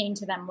campaign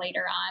to them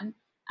later on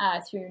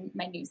through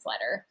my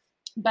newsletter.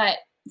 But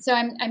so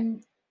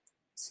I'm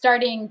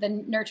starting the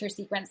nurture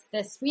sequence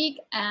this week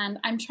and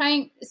I'm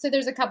trying, so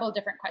there's a couple of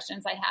different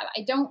questions I have.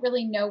 I don't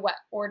really know what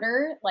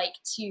order like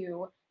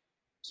to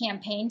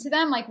campaign to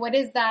them. Like, what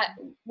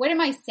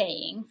am I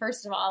saying?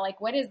 First of all, like,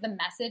 what is the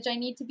message I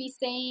need to be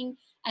saying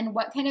and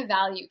what kind of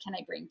value can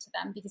I bring to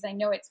them? Because I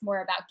know it's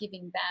more about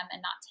giving them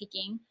and not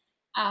taking.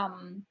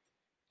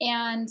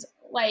 And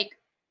like,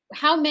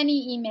 how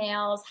many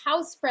emails,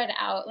 how spread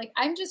out. Like,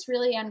 I'm just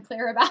really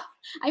unclear about,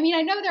 I mean,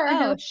 I know there are no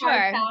Oh, hard, sure.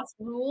 fast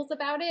rules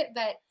about it,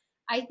 but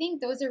I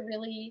think those are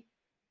really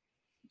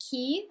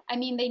key. I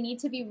mean, they need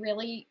to be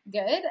really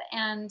good,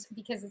 and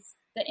because it's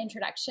the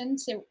introduction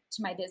to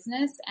my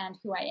business and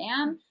who I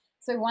am.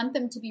 So I want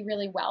them to be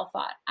really well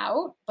thought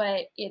out,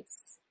 but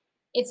it's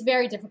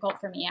very difficult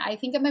for me. I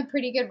think I'm a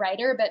pretty good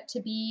writer, but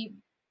to be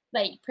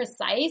like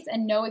precise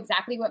and know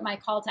exactly what my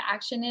call to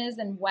action is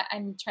and what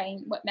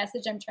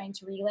message I'm trying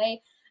to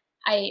relay,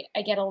 I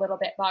get a little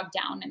bit bogged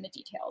down in the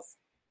details.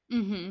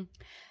 Mm-hmm.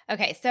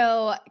 Okay,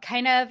 so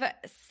kind of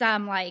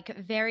some like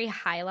very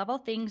high level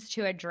things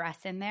to address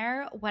in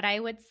there. What I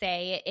would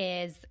say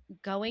is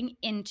going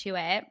into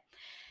it,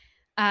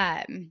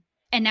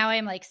 and now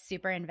I'm like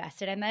super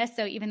invested in this.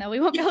 So even though we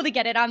won't be able to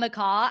get it on the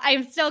call,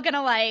 I'm still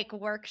gonna like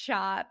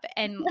workshop,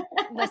 and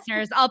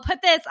listeners, I'll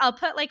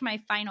put like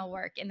my final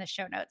work in the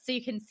show notes so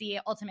you can see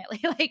ultimately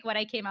like what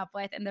I came up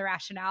with and the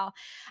rationale.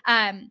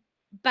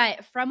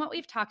 But from what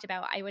we've talked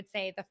about, I would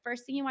say the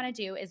first thing you want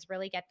to do is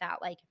really get that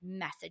like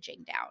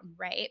messaging down,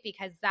 right?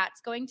 Because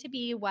that's going to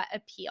be what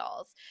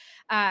appeals.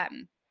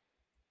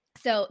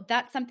 So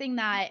that's something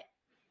that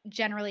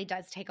generally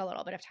does take a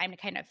little bit of time to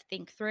kind of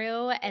think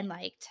through, and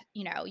like,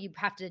 you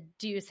have to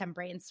do some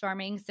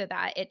brainstorming so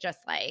that it just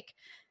like,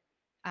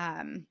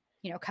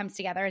 comes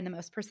together in the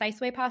most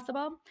precise way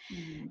possible.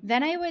 Mm-hmm.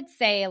 Then I would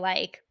say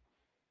like,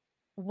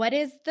 what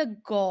is the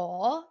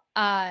goal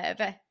of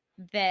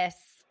this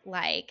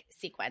like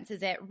sequence?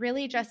 Is it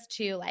really just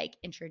to like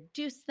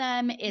introduce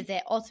them? Is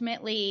it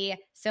ultimately,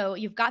 so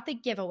you've got the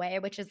giveaway,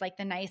 which is like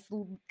the nice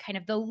kind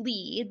of the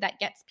lead that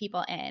gets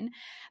people in.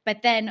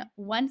 But then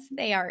once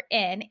they are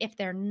in, if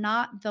they're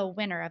not the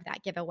winner of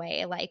that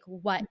giveaway, like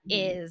what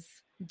is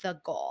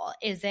the goal?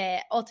 Is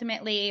it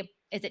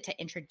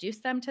to introduce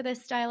them to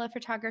this style of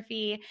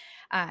photography?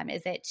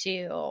 Is it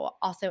to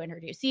also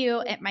introduce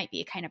you? It might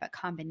be kind of a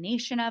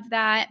combination of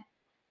that.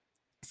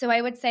 So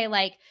I would say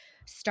like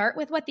start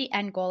with what the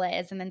end goal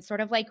is, and then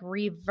sort of like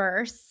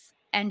reverse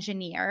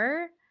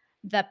engineer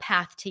the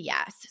path to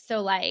yes. So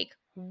like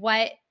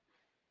what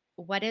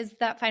is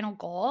that final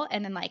goal?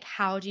 And then like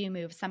how do you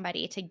move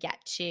somebody to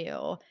get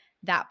to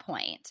that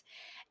point?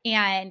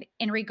 And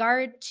in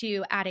regard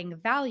to adding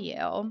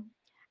value,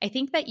 I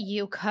think that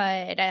you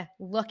could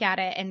look at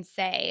it and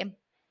say,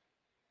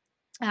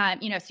 so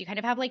you kind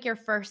of have like your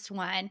first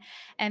one,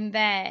 and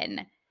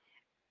then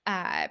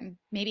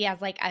maybe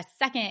as like a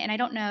second, and I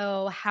don't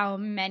know how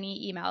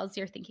many emails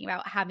you're thinking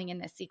about having in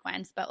this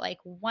sequence, but like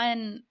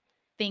one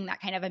thing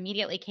that kind of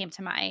immediately came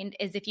to mind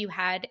is if you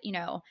had,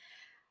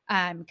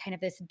 kind of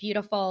this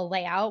beautiful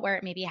layout where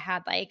it maybe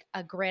had like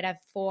a grid of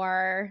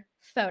 4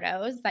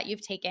 photos that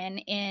you've taken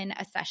in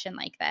a session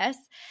like this.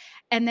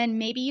 And then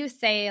maybe you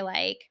say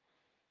like,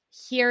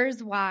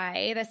 here's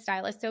why the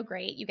style is so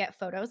great. You get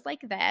photos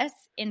like this,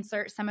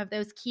 insert some of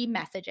those key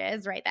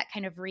messages, right? That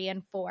kind of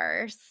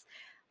reinforce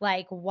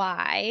like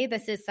why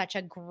this is such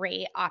a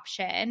great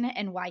option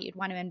and why you'd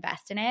want to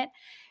invest in it.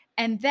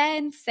 And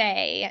then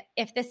say,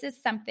 if this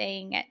is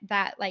something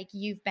that like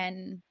you've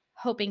been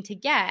hoping to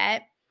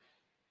get,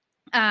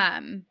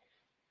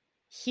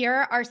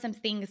 here are some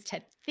things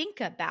to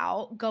think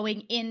about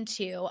going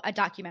into a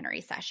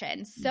documentary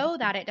session so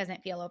that it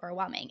doesn't feel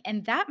overwhelming.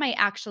 And that might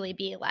actually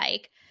be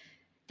like,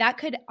 that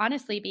could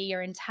honestly be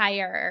your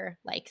entire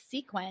like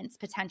sequence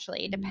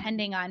potentially,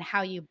 depending on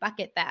how you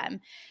bucket them.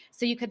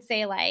 So you could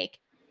say like,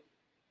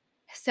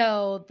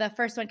 so the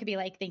first one could be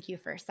like, thank you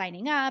for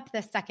signing up.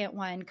 The second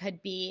one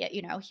could be,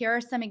 here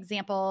are some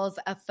examples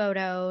of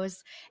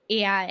photos,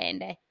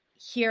 and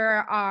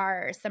here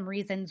are some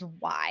reasons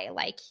why,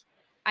 like,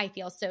 I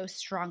feel so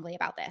strongly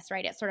about this,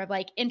 right? It sort of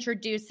like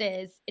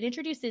introduces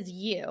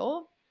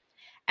you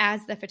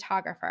as the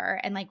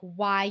photographer and like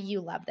why you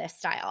love this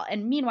style.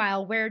 And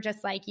meanwhile, we're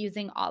just like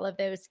using all of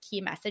those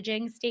key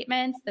messaging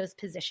statements, those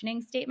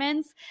positioning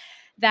statements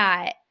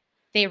that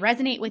they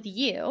resonate with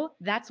you.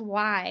 That's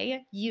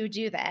why you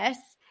do this.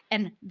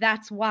 And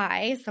that's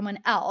why someone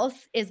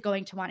else is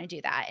going to want to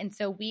do that. And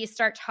so we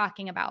start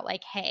talking about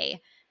like,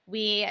 hey,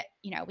 we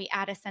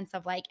add a sense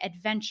of like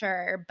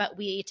adventure, but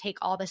we take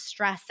all the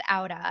stress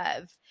out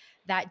of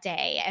that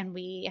day, and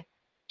we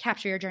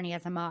capture your journey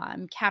as a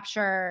mom,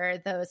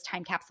 capture those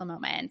time capsule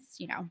moments,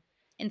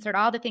 insert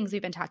all the things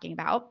we've been talking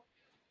about.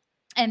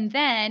 And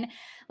then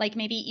like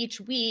maybe each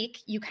week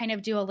you kind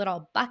of do a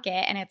little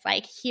bucket, and it's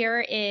like,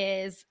 here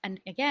is,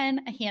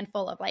 again, a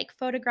handful of like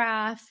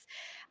photographs,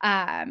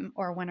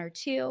 or 1 or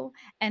 2.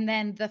 And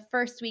then the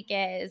first week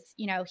is,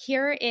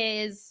 here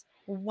is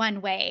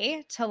one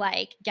way to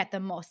like get the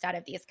most out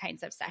of these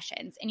kinds of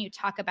sessions. And you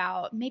talk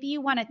about, maybe you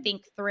want to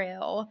think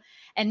through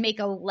and make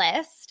a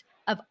list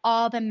of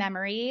all the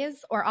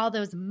memories or all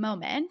those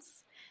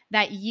moments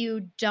that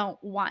you don't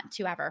want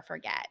to ever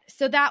forget.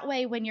 So that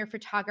way, when your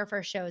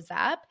photographer shows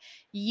up,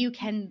 you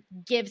can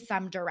give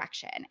some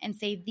direction and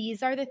say,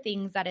 these are the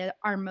things that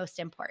are most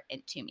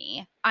important to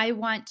me. I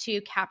want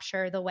to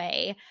capture the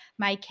way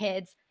my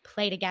kids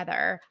play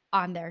together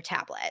on their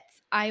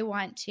tablets. I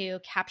want to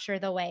capture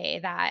the way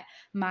that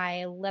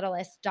my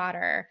littlest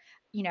daughter,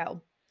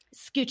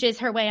 scooches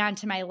her way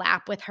onto my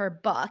lap with her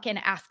book and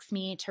asks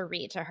me to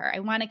read to her. I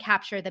want to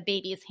capture the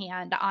baby's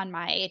hand on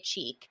my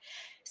cheek.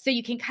 So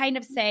you can kind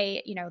of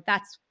say,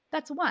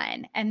 that's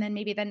one. And then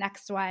maybe the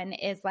next one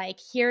is like,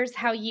 here's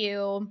how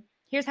you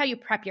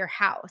prep your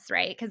house,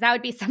 right? Because that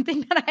would be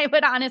something that I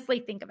would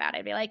honestly think about.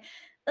 I'd be like,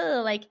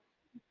 oh, like,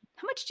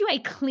 how much do I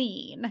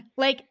clean?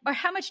 Like, or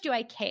how much do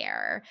I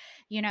care?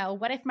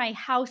 What if my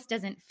house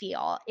doesn't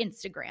feel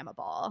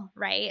Instagrammable,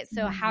 right?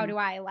 So how do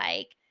I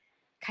like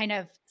kind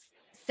of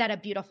set a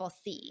beautiful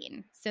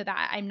scene so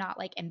that I'm not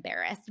like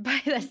embarrassed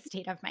by the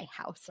state of my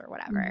house or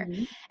whatever.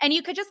 And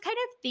you could just kind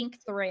of think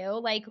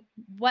through like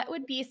what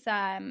would be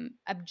some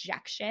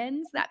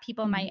objections that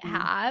people might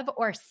have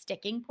or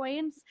sticking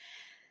points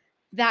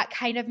that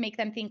kind of make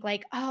them think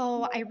like,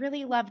 oh, I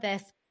really love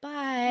this,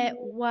 but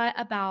what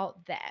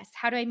about this?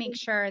 How do I make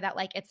sure that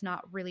like it's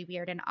not really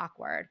weird and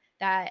awkward,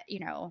 that,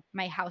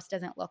 my house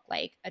doesn't look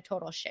like a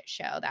total shit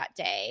show that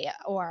day,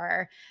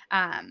 or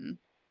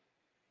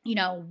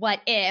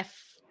what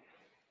if,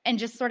 and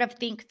just sort of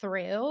think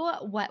through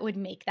what would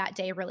make that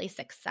day really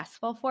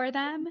successful for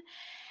them.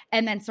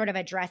 And then sort of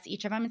address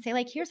each of them and say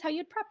like, here's how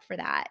you'd prep for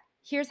that.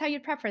 Here's how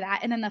you'd prep for that.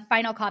 And then the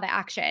final call to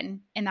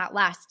action in that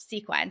last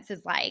sequence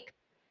is like,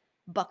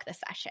 book the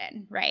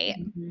session, right?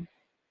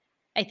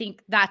 I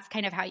think that's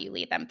kind of how you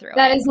lead them through.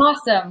 That is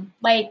awesome.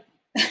 Like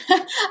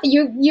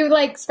you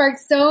like sparked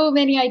so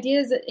many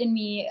ideas in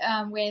me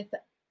with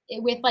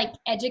like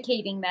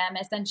educating them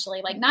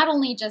essentially, like not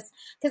only just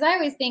because I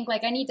always think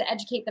like I need to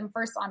educate them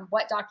first on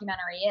what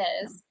documentary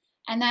is.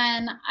 And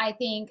then I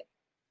think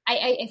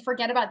I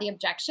forget about the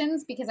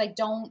objections because I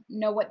don't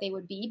know what they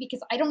would be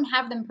because I don't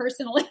have them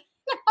personally.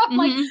 I'm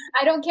like,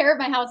 I don't care if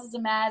my house is a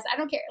mess. I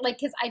don't care. Like,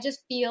 cause I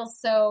just feel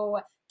so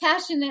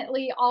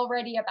passionately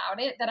already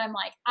about it that I'm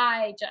like,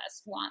 I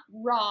just want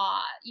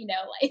raw,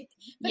 like,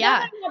 but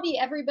that might not be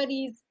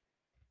everybody's,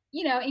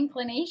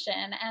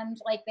 inclination. And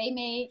like, they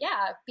may,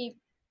 be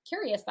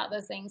curious about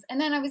those things. And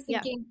then I was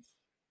thinking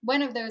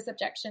one of those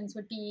objections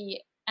would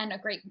be, and a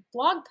great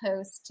blog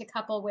post to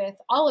couple with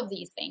all of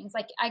these things.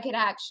 Like I could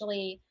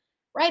actually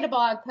write a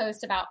blog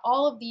post about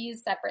all of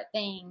these separate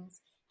things,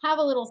 have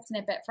a little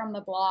snippet from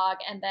the blog,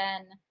 and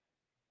then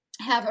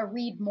have a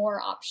read more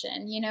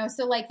option,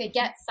 so like they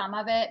get some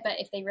of it, but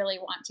if they really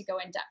want to go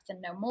in depth and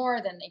know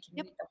more, then they can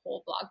read the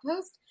whole blog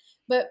post.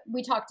 But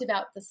we talked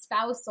about the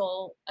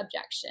spousal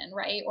objection,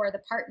 right? Or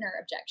the partner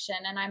objection.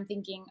 And I'm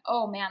thinking,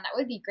 oh man, that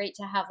would be great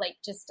to have like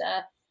just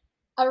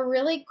a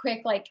really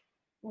quick, like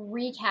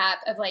recap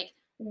of like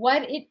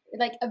what it,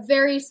 like a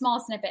very small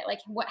snippet,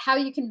 like how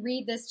you can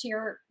read this to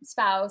your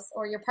spouse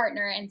or your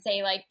partner and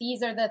say like,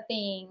 these are the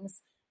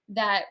things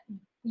that,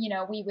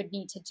 we would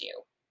need to do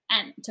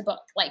and to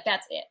book, like,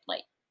 that's it.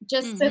 Like,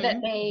 just so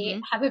that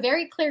they have a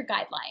very clear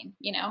guideline,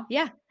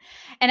 Yeah.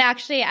 And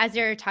actually, as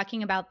you're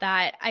talking about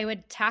that, I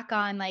would tack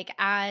on like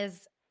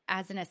as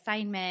an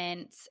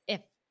assignment,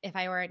 if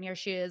I were in your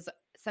shoes,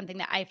 something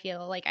that I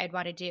feel like I'd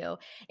want to do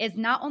is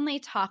not only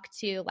talk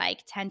to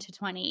like 10 to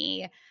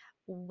 20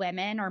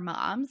 women or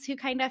moms who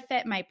kind of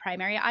fit my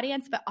primary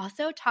audience, but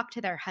also talk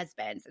to their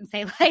husbands and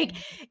say like,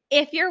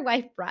 if your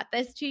wife brought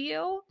this to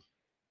you,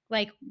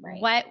 like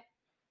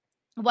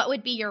what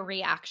would be your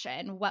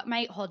reaction? What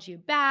might hold you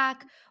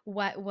back?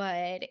 What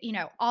would,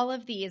 all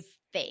of these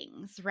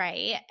things,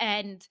 right?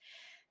 And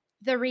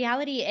the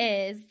reality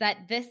is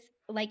that this,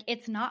 like,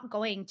 it's not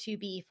going to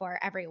be for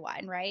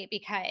everyone, right?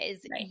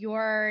 Because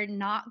you're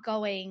not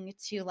going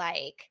to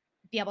like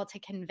be able to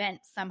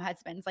convince some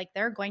husbands. Like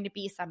there are going to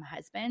be some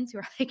husbands who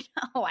are like,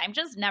 no, I'm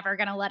just never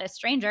going to let a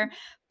stranger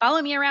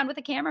follow me around with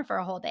a camera for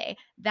a whole day.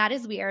 That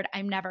is weird.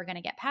 I'm never going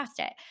to get past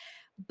it.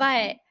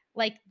 But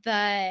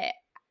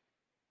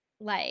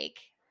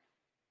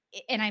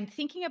and I'm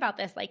thinking about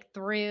this like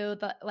through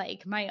the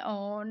like my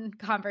own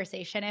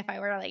conversation, if I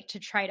were like to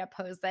try to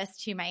pose this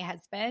to my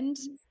husband,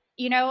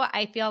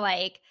 I feel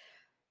like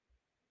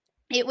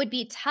it would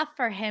be tough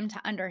for him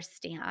to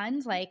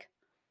understand like,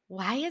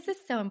 why is this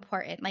so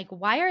important? Like,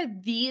 why are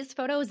these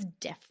photos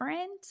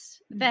different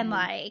than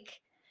like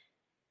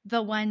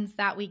the ones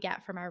that we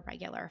get from our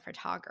regular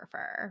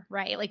photographer,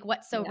 right? Like,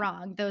 what's so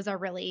wrong? Those are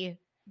really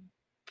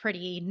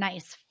pretty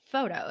nice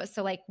photos.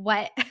 So like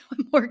what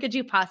more could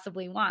you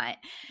possibly want?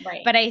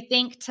 Right. But I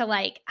think to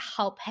like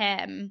help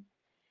him,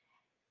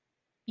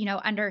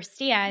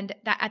 understand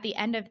that at the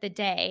end of the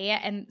day,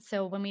 and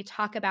so when we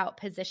talk about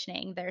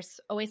positioning, there's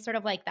always sort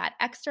of like that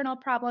external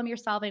problem you're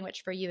solving,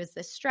 which for you is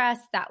the stress,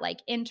 that like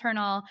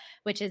internal,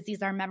 which is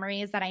these are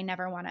memories that I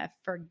never want to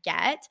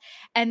forget.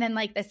 And then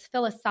like this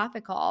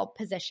philosophical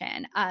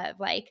position of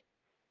like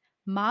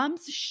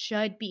moms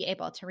should be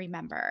able to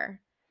remember,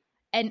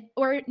 and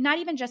or not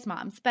even just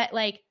moms, but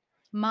like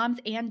moms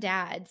and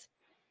dads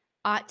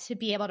ought to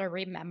be able to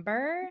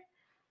remember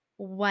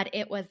what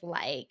it was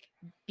like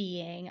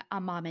being a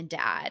mom and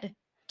dad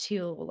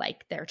to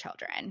like their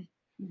children.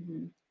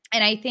 Mm-hmm.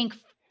 And I think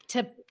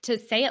to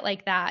say it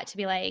like that, to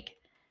be like,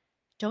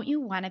 don't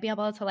you want to be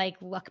able to like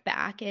look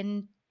back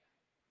in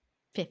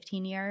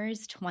 15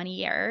 years, 20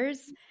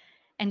 years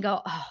and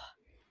go,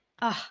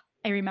 oh,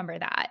 I remember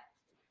that.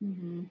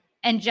 Mm-hmm.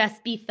 And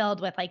just be filled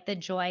with like the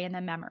joy and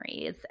the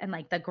memories and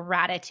like the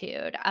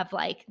gratitude of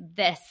like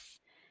this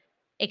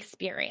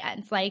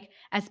experience. Like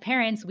as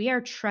parents, we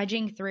are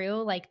trudging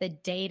through like the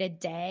day to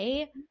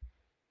day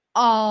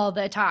all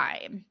the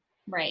time.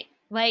 Right.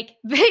 Like,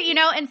 you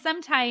know, and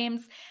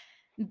sometimes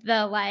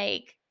the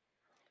like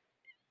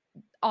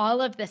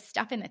all of the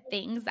stuff and the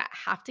things that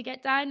have to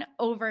get done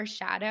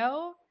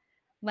overshadow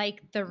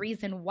like the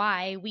reason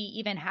why we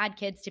even had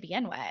kids to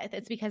begin with.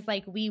 It's because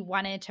like we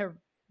wanted to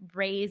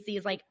raise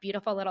these like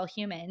beautiful little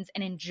humans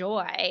and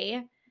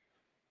enjoy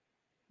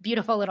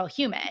beautiful little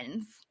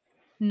humans,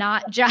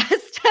 not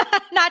just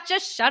not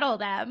just shuttle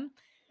them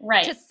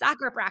Right. to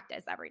soccer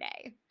practice every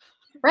day.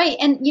 Right.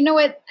 And you know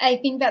what? I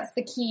think that's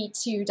the key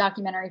to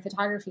documentary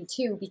photography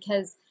too,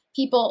 because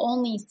people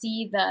only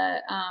see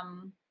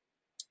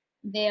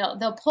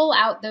they'll pull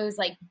out those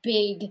like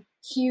big,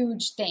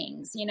 huge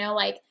things, you know,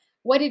 like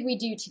what did we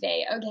do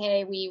today?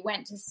 Okay, we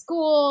went to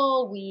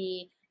school,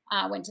 we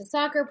went to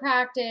soccer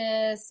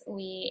practice,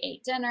 we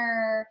ate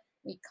dinner,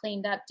 we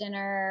cleaned up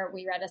dinner,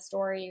 we read a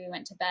story, we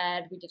went to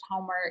bed, we did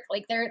homework.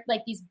 Like they're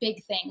like these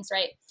big things,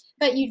 right?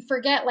 But you'd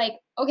forget, like,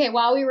 okay,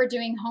 while we were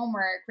doing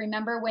homework,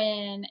 remember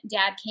when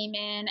dad came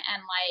in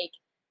and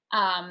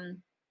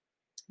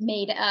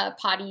made a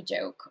potty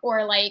joke,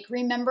 or like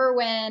remember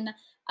when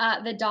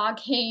the dog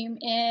came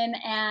in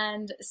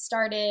and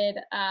started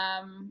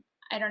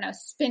I don't know,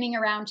 spinning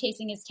around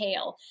chasing his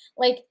tail.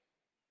 Like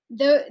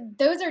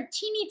those are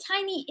teeny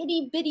tiny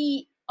itty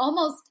bitty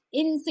almost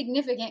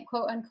insignificant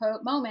quote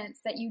unquote moments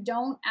that you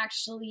don't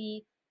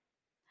actually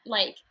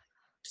like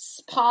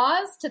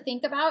pause to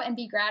think about and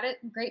be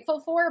grateful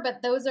for,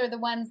 but those are the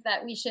ones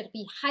that we should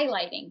be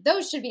highlighting.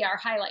 Those should be our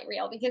highlight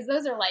reel, because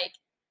those are like,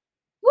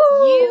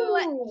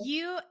 woo!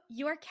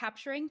 You're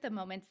capturing the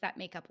moments that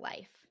make up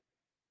life.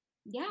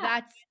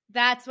 Yeah.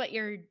 That's what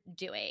you're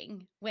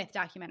doing with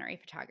documentary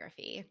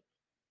photography.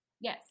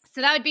 Yes. So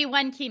that would be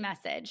one key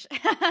message.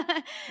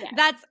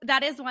 Yeah.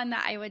 That is one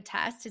that I would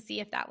test to see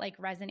if that like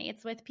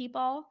resonates with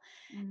people,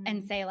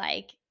 and say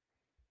like,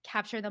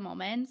 capture the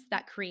moments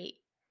that create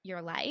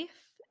your life.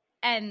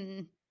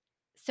 And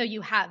so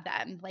you have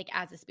them like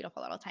as this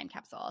beautiful little time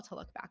capsule to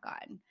look back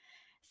on.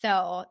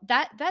 So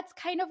that's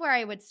kind of where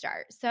I would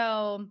start.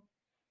 So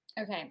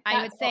okay,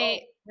 I would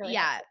say, really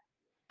yeah,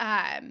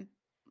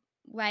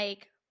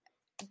 like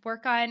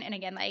work on, and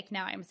again, like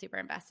now I'm super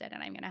invested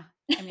and I'm gonna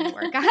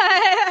work on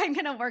I'm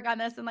gonna work on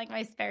this in like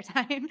my spare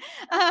time.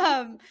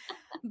 But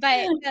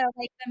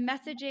like the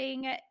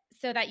messaging,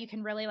 so that you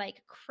can really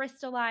like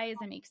crystallize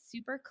and make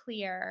super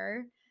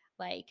clear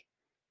like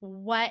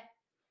what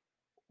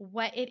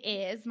it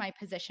is my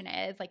position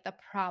is, like the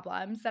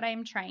problems that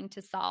I'm trying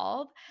to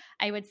solve.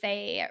 I would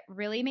say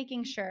really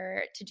making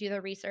sure to do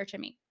the research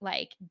and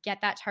like get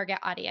that target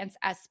audience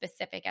as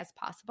specific as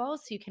possible,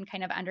 so you can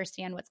kind of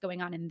understand what's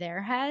going on in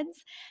their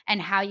heads and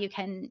how you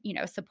can, you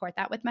know, support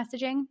that with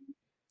messaging.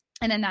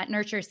 And then that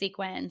nurture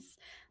sequence,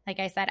 like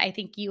I said, I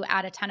think you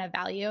add a ton of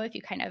value if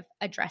you kind of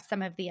address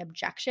some of the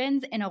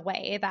objections in a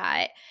way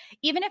that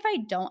even if I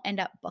don't end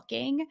up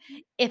booking,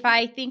 if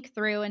I think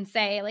through and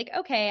say like,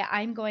 okay,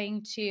 I'm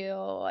going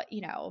to,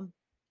 you know,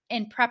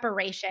 in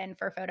preparation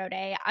for photo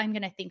day, I'm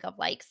going to think of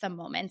like some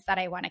moments that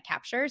I want to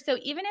capture. So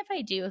even if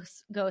I do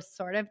go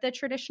sort of the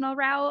traditional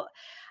route,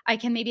 I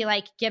can maybe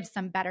like give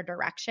some better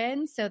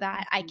direction so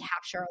that I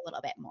capture a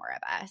little bit more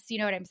of us. You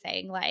know what I'm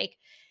saying? Like,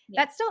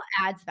 that still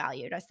adds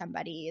value to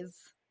somebody's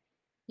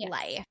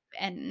life.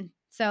 And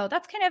so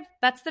that's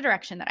the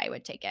direction that I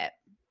would take it.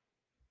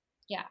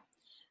 Yeah.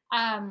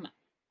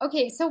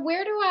 Okay. So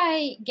where do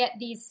I get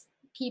these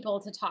people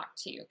to talk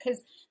to?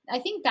 Because I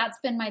think that's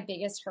been my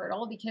biggest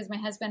hurdle, because my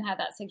husband had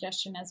that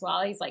suggestion as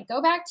well. He's like,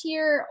 go back to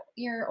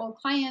your old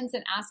clients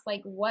and ask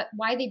like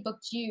why they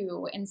booked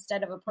you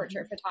instead of a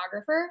portrait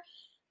photographer,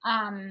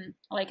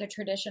 like a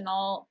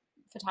traditional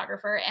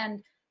photographer.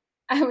 And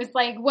I was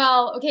like,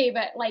 well, okay,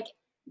 but like,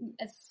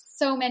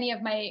 so many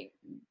of my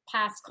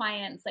past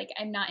clients, like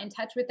I'm not in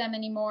touch with them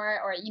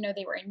anymore, or, you know,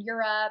 they were in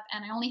Europe,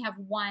 and I only have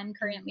one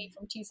currently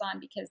from Tucson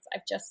because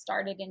I've just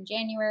started in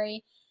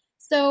January.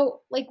 So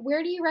like,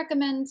 where do you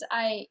recommend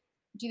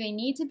do they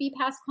need to be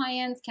past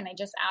clients? Can I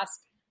just ask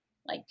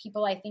like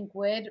people I think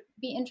would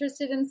be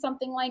interested in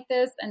something like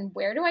this? And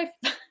where do I,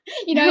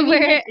 you know,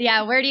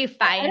 where do you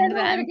find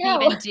them to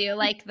even do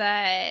like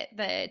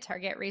the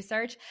target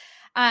research?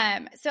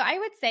 So I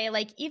would say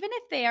like, even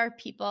if they are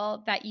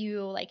people that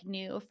you like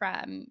knew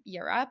from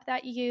Europe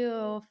that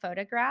you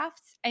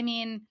photographed, I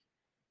mean,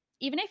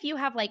 even if you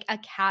have like a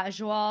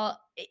casual,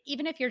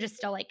 even if you're just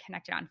still like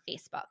connected on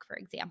Facebook, for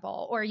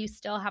example, or you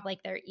still have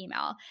like their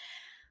email,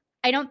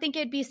 I don't think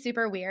it'd be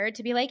super weird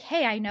to be like,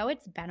 hey, I know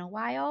it's been a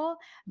while,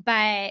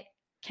 but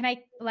can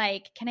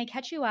I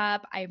catch you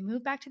up? I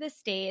moved back to the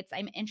States.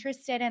 I'm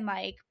interested in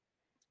like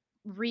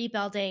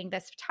rebuilding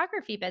this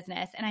photography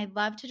business. And I'd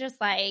love to just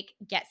like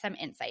get some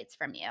insights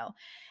from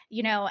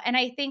you, and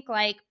I think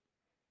like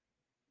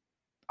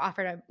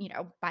offer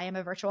to, buy him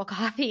a virtual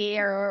coffee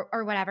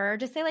or whatever.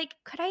 Just say like,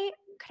 could I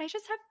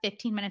just have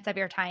 15 minutes of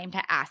your time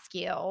to ask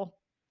you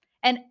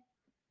and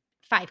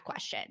 5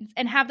 questions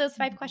and have those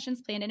 5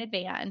 questions planned in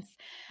advance.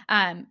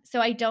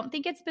 So I don't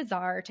think it's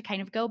bizarre to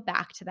kind of go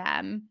back to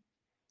them.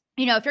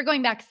 If you're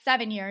going back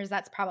 7 years,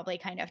 that's probably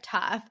kind of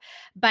tough.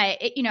 But,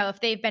 if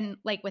they've been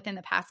like within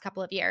the past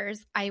couple of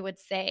years, I would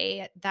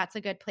say that's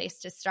a good place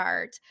to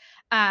start.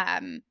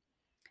 I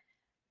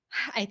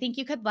think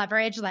you could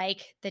leverage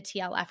like the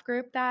TLF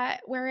group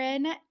that we're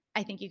in.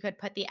 I think you could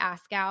put the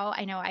ask out.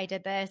 I know I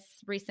did this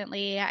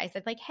recently. I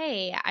said like,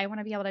 hey, I want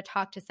to be able to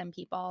talk to some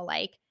people.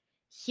 Like,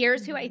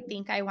 here's who I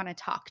think I want to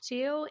talk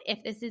to.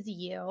 If this is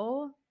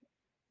you,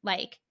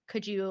 like,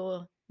 could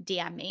you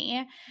DM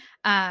me?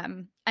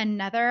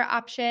 Another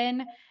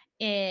option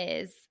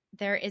is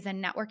there is a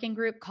networking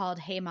group called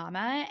Hey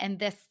Mama. And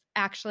this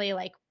actually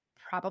like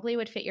probably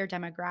would fit your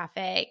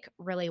demographic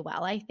really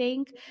well, I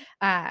think.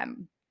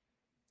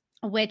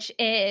 Which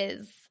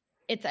is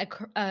it's a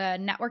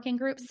networking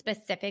group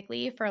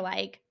specifically for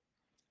like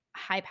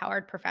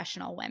high-powered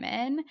professional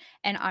women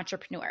and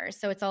entrepreneurs.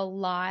 So it's a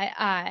lot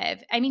of,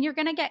 I mean, you're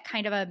going to get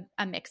kind of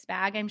a mixed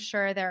bag. I'm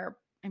sure there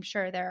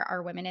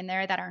are women in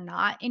there that are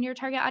not in your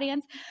target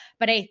audience,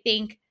 but I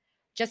think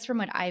just from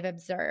what I've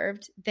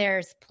observed,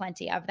 there's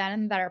plenty of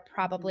them that are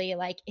probably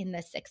like in the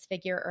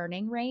 6-figure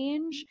earning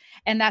range.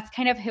 And that's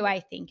kind of who I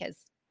think is,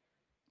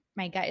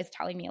 my gut is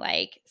telling me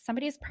like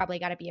somebody's probably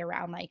got to be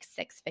around like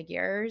 6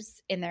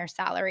 figures in their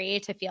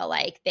salary to feel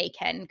like they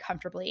can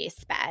comfortably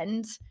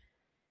spend,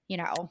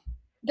 the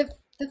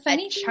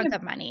funny a chunk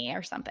of money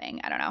or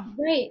something. I don't know.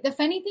 Right. The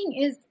funny thing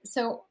is,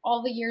 so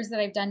all the years that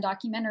I've done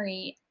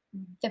documentary,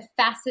 the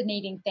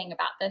fascinating thing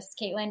about this,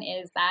 Caitlin,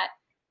 is that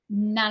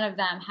none of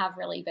them have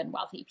really been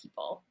wealthy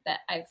people that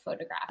I've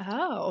photographed.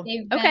 Oh,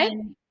 they've okay.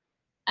 been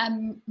a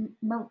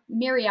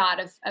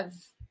myriad of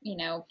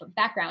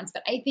backgrounds,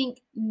 but I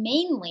think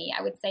mainly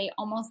I would say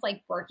almost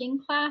like working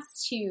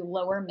class to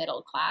lower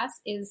middle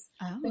class is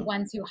the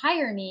ones who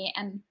hire me.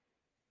 And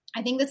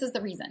I think this is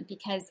the reason,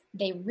 because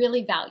they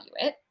really value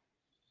it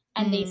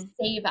and they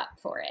save up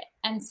for it.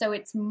 And so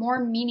it's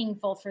more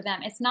meaningful for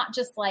them. It's not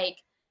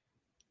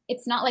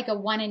like a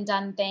one and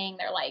done thing.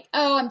 They're like,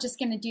 oh, I'm just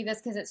going to do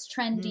this because it's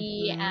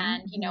trendy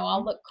and,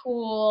 I'll look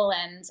cool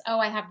and, oh,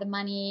 I have the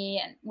money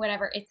and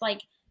whatever. It's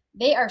like,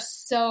 they are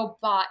so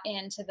bought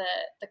into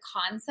the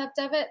concept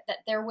of it that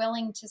they're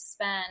willing to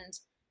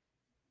spend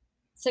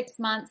 6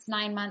 months,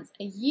 9 months,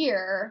 a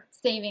year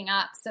saving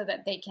up so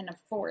that they can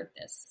afford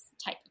this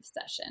type of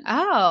session.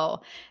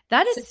 Oh,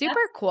 that is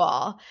super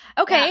cool.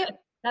 Okay. Yeah,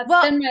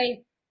 that's been my,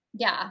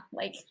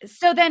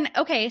 So then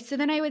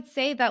I would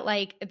say that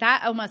like,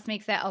 that almost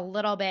makes it a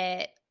little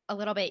bit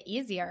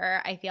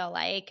easier. I feel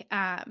like,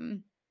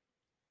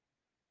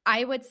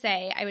 I would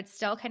say I would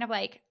still kind of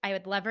like, I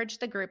would leverage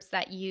the groups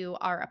that you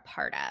are a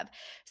part of.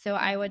 So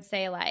I would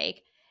say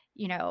like,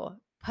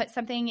 put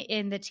something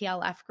in the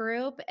TLF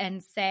group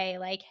and say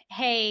like,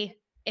 hey,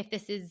 if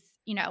this is,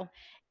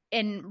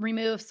 and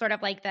remove sort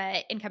of like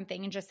the income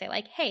thing and just say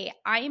like, hey,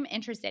 I am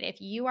interested if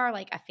you are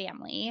like a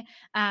family,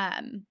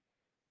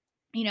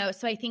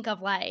 so I think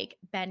of like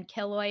Ben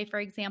Killoy, for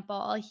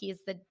example. He's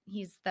the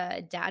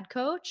dad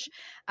coach.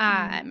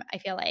 I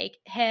feel like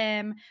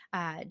him,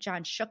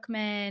 John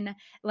Shookman,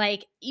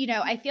 like,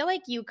 I feel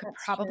like you could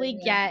probably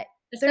get,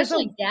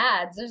 especially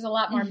dads. There's a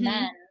lot more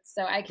men.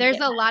 So there's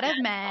a lot of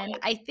men.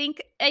 I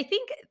think,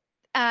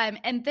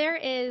 and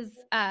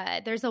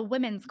there's a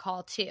women's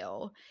call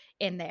too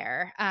in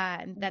there,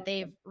 that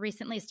they've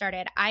recently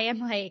started. I am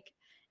like,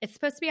 it's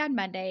supposed to be on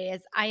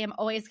Mondays. I am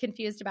always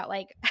confused about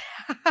like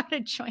how to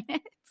join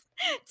it,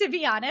 to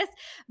be honest.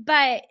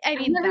 But I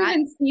mean, I've never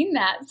even seen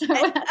that. So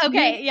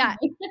okay, yeah.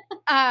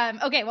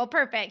 Okay, well,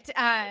 perfect.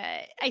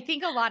 I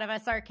think a lot of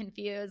us are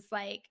confused,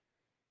 like,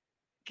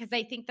 because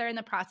I think they're in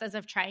the process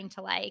of trying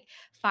to like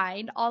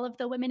find all of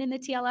the women in the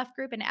TLF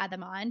group and add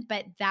them on.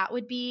 But that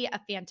would be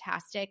a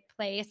fantastic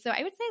place. So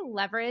I would say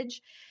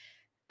leverage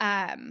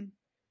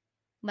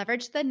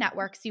the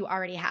networks you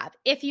already have.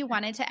 If you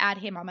wanted to add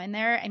Hey Mama in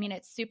there, I mean,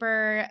 it's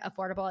super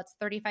affordable. It's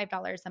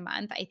 $35 a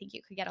month. I think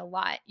you could get a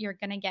lot. You're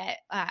going to get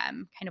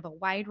kind of a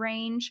wide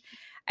range.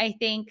 I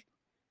think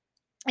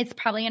it's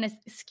probably going to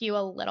skew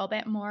a little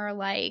bit more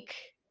like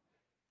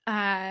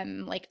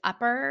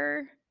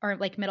upper or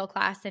like middle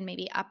class and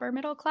maybe upper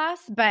middle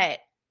class. But,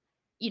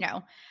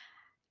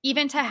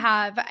 even to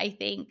have, I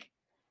think,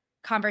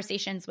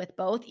 conversations with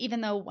both,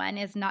 even though one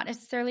is not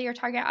necessarily your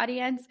target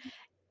audience,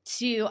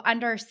 to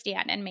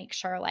understand and make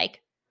sure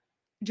like,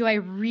 do I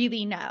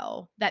really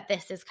know that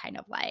this is kind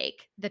of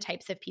like the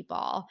types of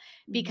people?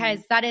 Because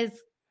that is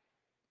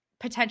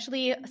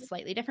potentially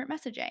slightly different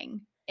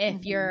messaging.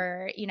 If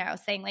you're,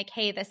 saying like,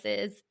 hey, this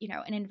is,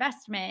 an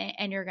investment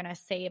and you're going to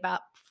save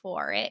up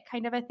for it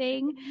kind of a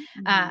thing,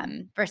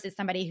 versus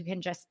somebody who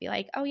can just be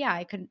like, oh yeah,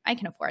 I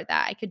can afford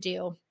that. I could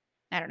do,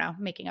 I don't know,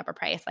 making up a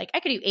price. Like I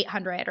could do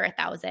 800 or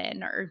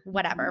 1,000 or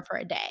whatever for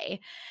a day.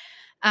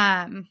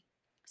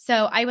 So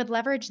I would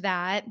leverage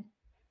that.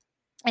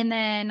 And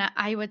then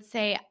I would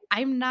say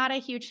I'm not a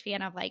huge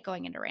fan of like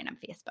going into random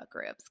Facebook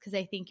groups because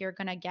I think you're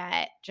going to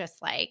get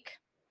just like,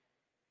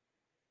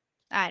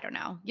 I don't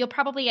know. You'll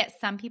probably get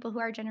some people who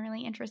are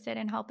genuinely interested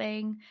in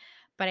helping,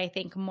 but I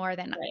think more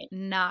than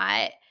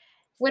not.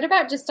 What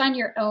about just on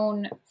your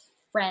own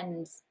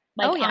friends,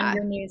 like on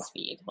your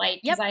newsfeed? Like,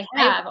 because I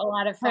have a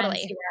lot of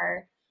friends who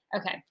are,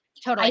 okay.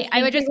 Totally.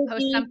 I would just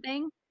post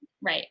something.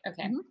 Right.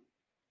 Okay.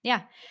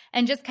 Yeah.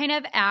 And just kind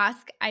of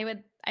ask, I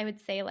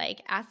would say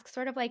like ask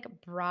sort of like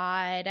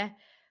broad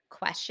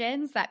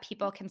questions that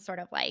people can sort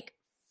of like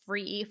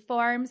free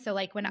form. So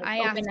like when I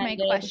asked my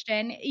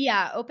question,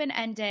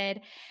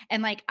 open-ended.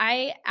 And like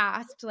I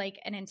asked like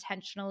an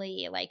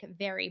intentionally like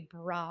very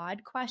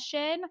broad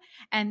question.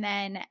 And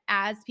then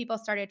as people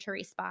started to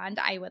respond,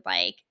 I would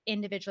like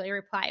individually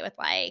reply with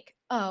like,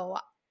 oh,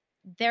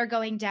 they're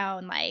going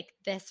down like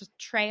this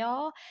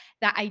trail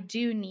that I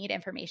do need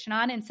information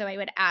on. And so I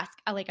would ask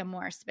a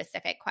more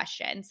specific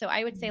question. So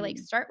I would say like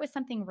start with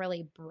something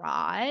really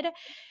broad,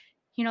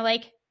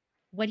 like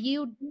what do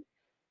you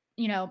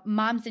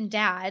moms and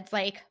dads,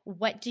 like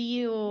what do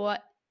you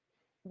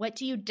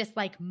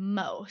dislike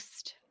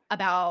most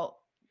about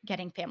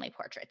getting family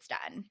portraits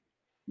done?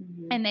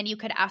 And then you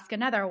could ask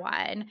another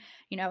one,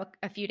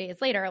 a few days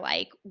later,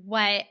 like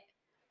what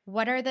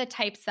are the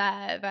types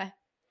of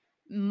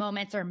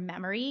moments or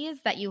memories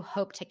that you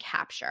hope to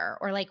capture?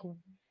 Or like,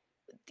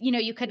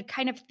 you could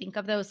kind of think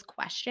of those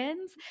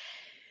questions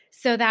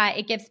so that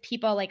it gives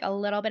people like a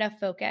little bit of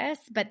focus,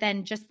 but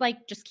then just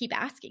keep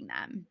asking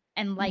them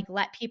and like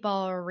let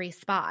people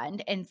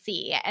respond and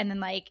see. And then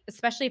like,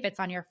 especially if it's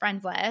on your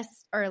friends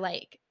list or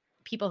like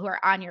people who are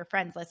on your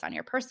friends list on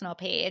your personal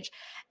page,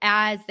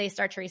 as they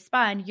start to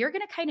respond, you're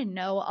going to kind of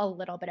know a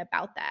little bit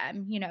about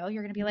them. You're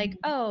going to be like,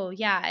 oh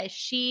yeah,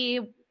 she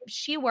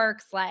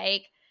works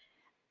like,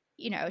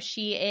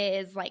 she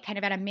is like kind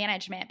of at a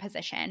management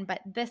position,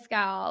 but this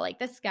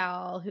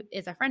gal who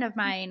is a friend of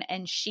mine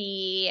and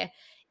she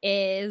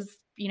is,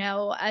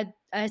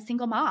 a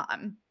single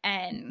mom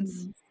and,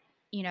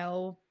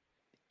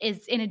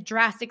 is in a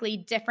drastically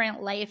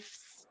different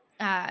life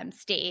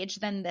stage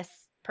than this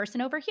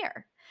person over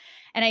here.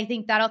 And I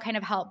think that'll kind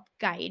of help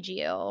guide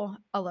you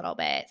a little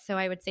bit. So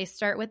I would say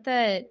start with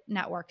the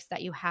networks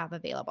that you have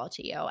available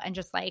to you and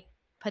just like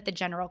put the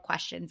general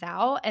questions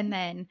out. And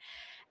then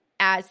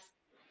as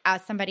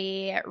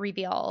somebody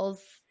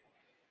reveals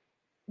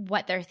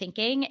what they're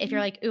thinking, if you're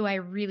like, ooh, I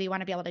really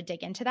want to be able to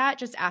dig into that,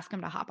 just ask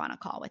them to hop on a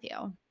call with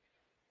you.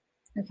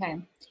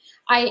 Okay.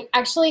 I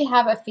actually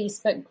have a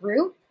Facebook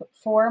group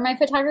for my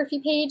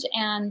photography page,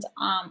 and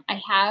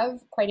I have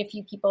quite a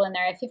few people in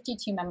there. I have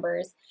 52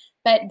 members,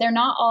 but they're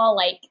not all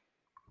like,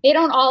 they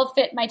don't all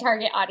fit my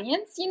target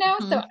audience,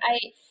 So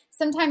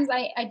sometimes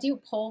I do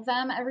poll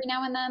them every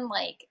now and then,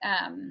 like,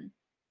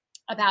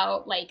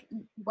 about like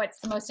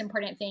what's the most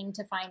important thing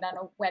to find on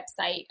a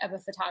website of a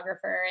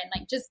photographer, and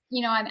like just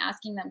I'm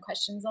asking them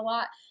questions a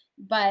lot,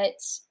 but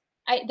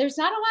there's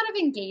not a lot of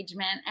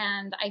engagement,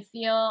 and I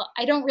feel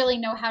I don't really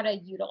know how to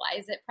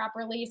utilize it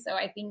properly. So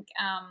I think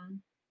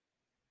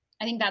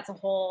that's a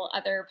whole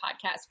other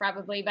podcast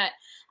probably, but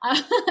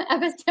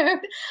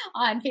episode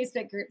on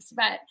Facebook groups.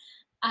 But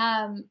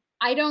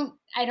I don't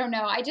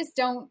know. I just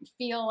don't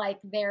feel like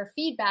their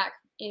feedback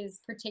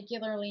is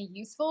particularly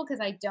useful because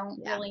I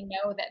don't really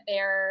know that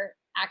they're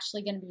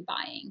actually going to be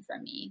buying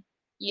from me,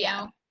 you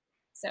know?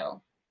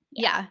 So,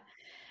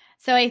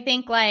 So I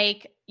think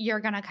like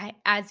you're going to,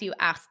 as you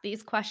ask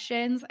these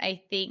questions,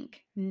 I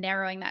think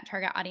narrowing that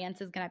target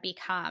audience is going to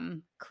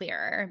become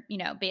clearer,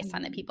 based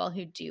on the people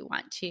who do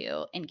want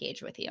to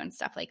engage with you and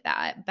stuff like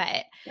that.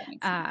 But,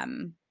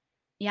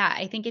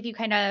 I think if you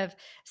kind of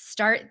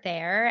start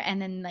there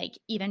and then like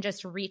even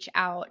just reach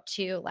out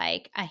to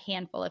like a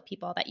handful of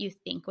people that you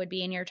think would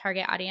be in your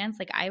target audience,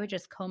 like I would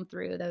just comb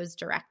through those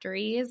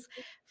directories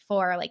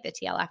for like the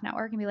TLF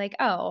network and be like,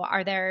 oh,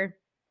 are there,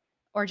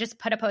 or just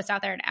put a post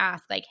out there and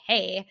ask like,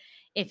 hey,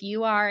 if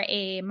you are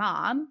a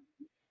mom,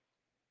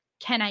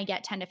 can I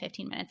get 10 to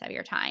 15 minutes of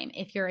your time?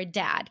 If you're a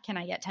dad, can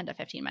I get 10 to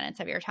 15 minutes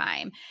of your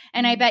time?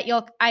 And I bet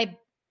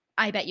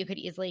I bet you could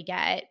easily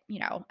get,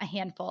 a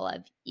handful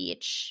of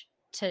each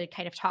to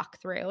kind of talk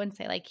through and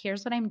say like,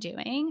 here's what I'm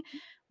doing.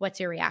 What's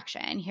your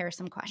reaction? Here are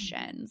some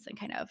questions and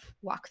kind of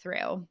walk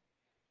through.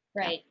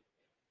 Right.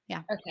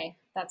 Yeah. Okay.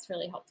 That's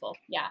really helpful.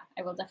 Yeah,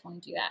 I will definitely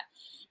do that.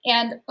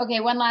 And okay,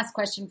 one last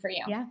question for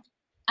you. Yeah.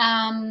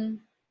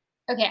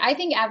 Okay. I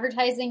think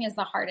advertising is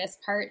the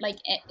hardest part, like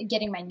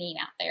getting my name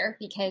out there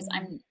because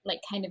I'm like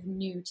kind of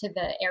new to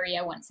the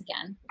area once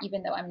again,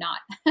 even though I'm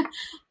not.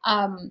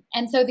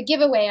 And so the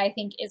giveaway I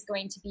think is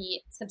going to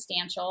be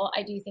substantial.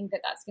 I do think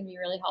that that's going to be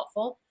really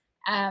helpful.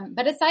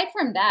 But aside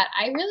from that,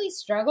 I really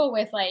struggle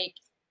with like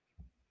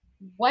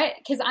what,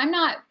 because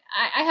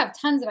I have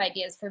tons of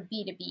ideas for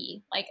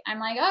B2B. Like, I'm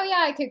like, oh yeah,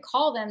 I could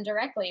call them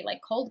directly,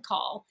 like cold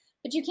call,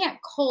 but you can't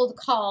cold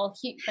call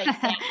like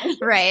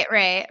family. Right,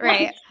 right,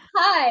 Like, right.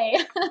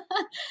 hi.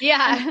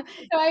 And Yeah.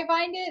 so I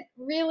find it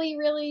really,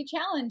 really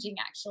challenging,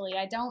 actually.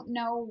 I don't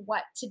know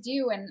what to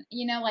do. And,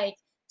 like,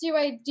 do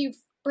I do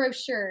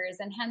brochures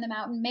and hand them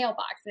out in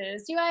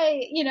mailboxes? Do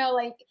I,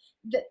 like,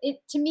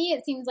 to me,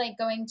 it seems like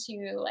going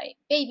to like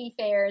baby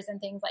fairs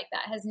and things like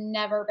that has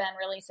never been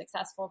really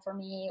successful for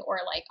me, or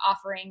like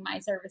offering my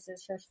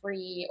services for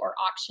free or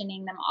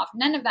auctioning them off.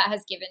 None of that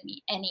has given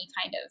me any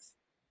kind of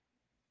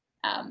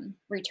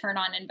return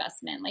on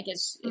investment. Like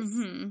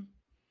Mm-hmm.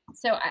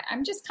 so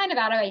I'm just kind of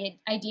out of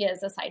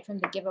ideas aside from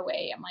the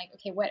giveaway. I'm like,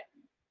 okay, what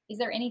is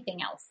there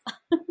anything else?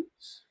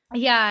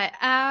 Yeah.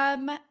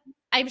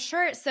 I'm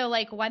sure. So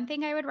like one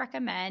thing I would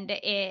recommend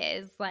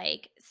is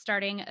like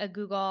starting a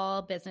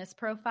Google business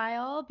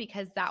profile,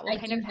 because that will I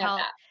kind do of have help.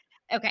 that.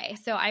 Okay.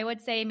 So I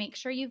would say make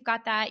sure you've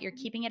got that. You're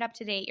keeping it up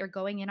to date. You're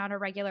going in on a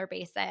regular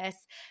basis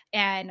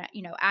and,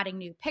 adding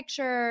new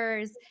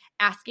pictures,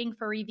 asking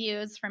for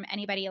reviews from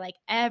anybody. Like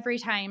every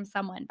time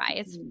someone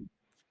buys Mhm.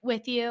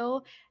 with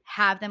you,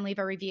 have them leave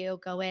a review,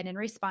 go in and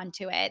respond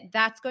to it.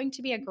 That's going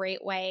to be a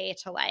great way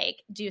to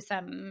like do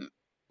some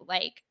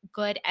like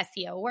good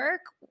SEO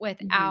work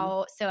Mhm.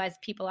 without, so as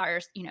people are,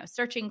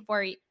 searching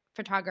for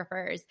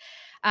photographers,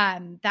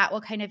 that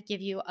will kind of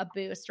give you a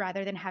boost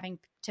rather than having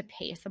to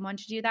pay someone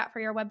to do that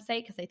for your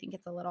website. Cause I think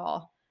it's a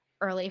little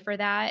early for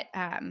that,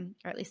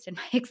 or at least in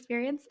my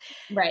experience.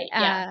 Right.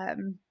 Yeah.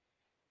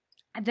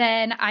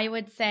 Then I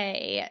would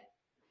say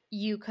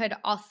you could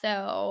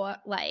also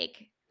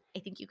like, I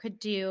think you could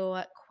do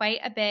quite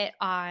a bit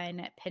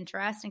on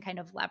Pinterest and kind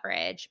of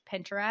leverage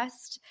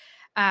Pinterest.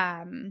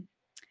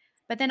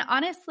 But then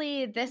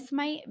honestly, this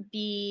might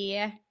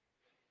be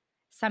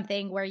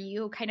something where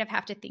you kind of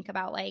have to think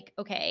about like,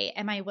 okay,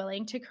 am I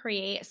willing to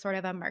create sort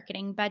of a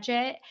marketing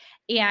budget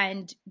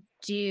and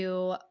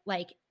do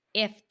like,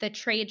 if the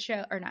trade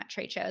show, or not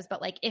trade shows,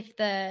 but like if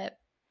the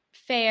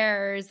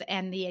fairs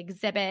and the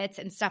exhibits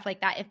and stuff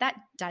like that, if that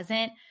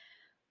doesn't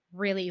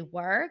really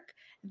work,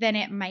 then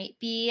it might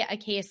be a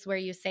case where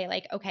you say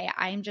like, okay,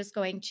 I'm just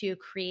going to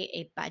create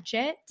a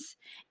budget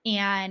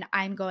and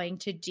I'm going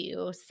to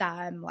do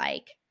some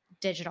like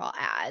digital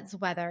ads,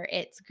 whether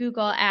it's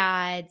Google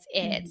ads,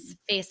 it's Mhm.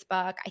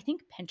 Facebook. I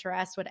think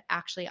Pinterest would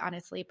actually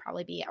honestly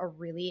probably be a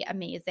really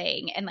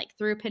amazing, and like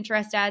through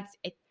Pinterest ads,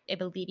 I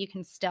believe you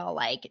can still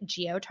like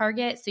geo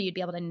target. So you'd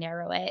be able to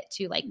narrow it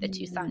to like the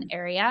Tucson Mhm.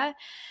 area.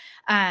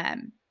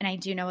 And I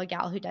do know a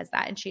gal who does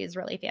that and she is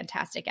really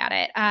fantastic at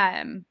it.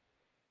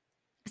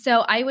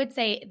 So I would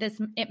say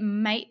it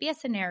might be a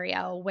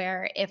scenario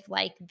where if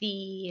like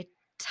the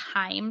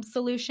time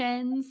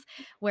solutions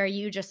where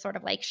you just sort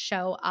of like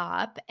show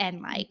up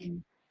and like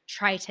Mhm.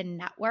 try to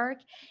network,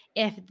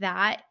 if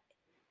that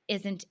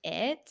isn't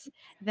it,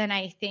 then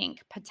I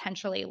think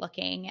potentially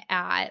looking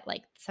at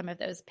like some of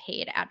those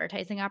paid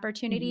advertising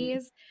Mhm.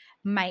 opportunities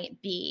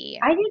might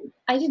be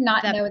I did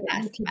not the know that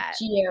you best could bet.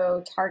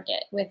 geo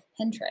target with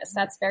Pinterest.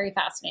 That's very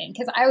fascinating,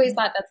 because I always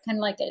thought that's kind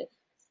of like a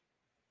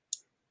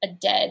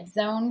dead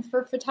zone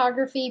for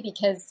photography,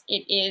 because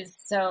it is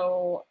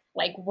so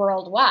like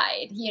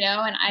worldwide,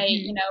 and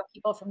Mhm.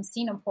 people from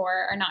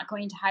Singapore are not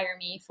going to hire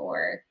me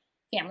for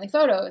family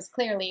photos.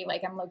 Clearly,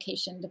 like, I'm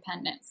location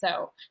dependent.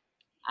 So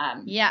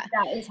Yeah.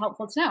 that is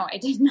helpful to know. I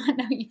did not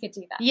know you could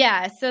do that.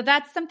 Yeah, so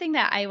that's something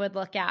that I would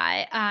look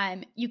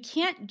at. You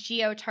can't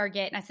geo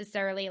target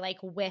necessarily like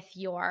with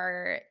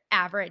your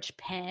average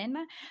pin,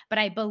 but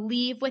I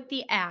believe with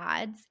the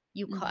ads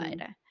you Hmm.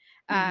 could. Hmm.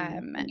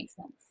 Um, That makes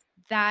sense.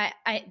 that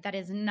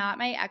is not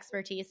my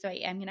expertise, so I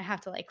am gonna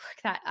have to like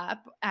look that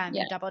up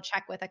Yeah. and double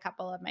check with a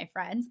couple of my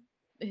friends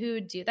who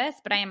do this.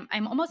 But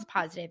I'm almost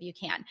positive you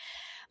can.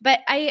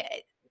 But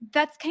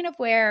that's kind of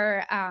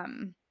where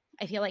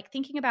I feel like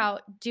thinking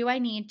about, do I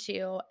need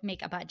to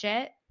make a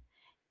budget,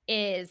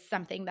 is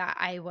something that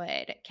I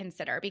would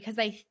consider, because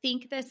I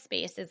think this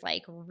space is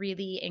like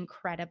really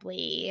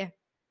incredibly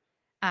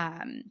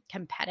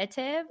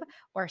competitive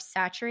or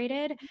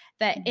saturated,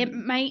 that Hmm.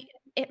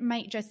 it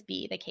might just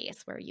be the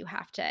case where you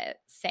have to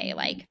say Hmm.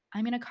 like,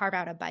 I'm going to carve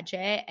out a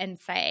budget and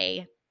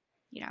say,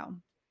 you know,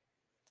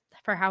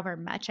 for however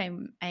much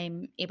I'm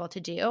able to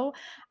do,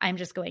 I'm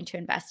just going to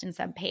invest in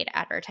some paid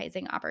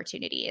advertising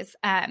opportunities.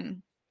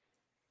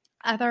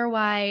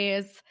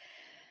 Otherwise,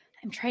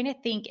 I'm trying to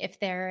think if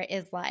there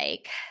is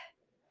like,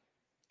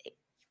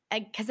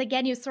 because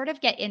again, you sort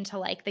of get into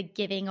like the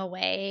giving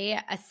away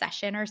a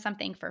session or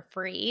something for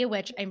free,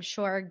 which I'm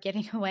sure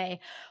giving away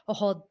a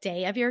whole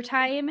day of your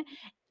time,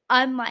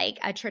 unlike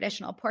a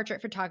traditional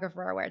portrait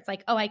photographer where it's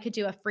like, oh, I could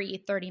do a free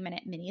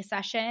 30-minute mini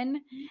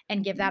session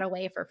and give Hmm. that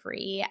away for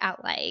free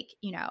at like,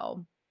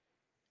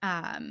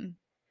 um,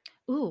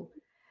 ooh,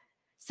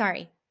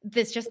 sorry,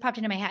 this just popped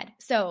into my head.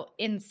 So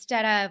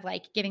instead of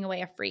like giving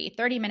away a free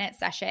 30-minute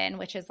session,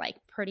 which is like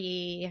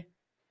pretty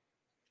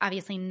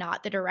obviously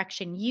not the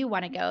direction you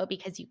want to go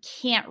because you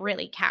can't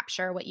really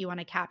capture what you want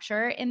to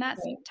capture in that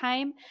Right.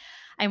 time.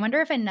 I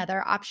wonder if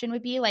another option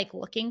would be like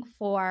looking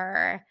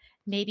for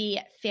maybe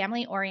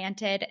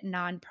family-oriented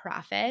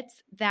nonprofits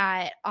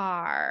that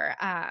are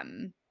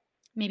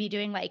maybe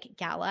doing like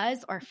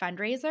galas or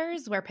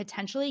fundraisers where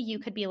potentially you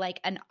could be like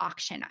an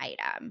auction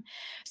item.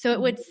 So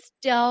it would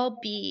still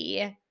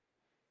be,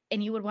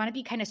 and you would want to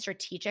be kind of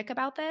strategic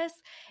about this,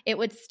 it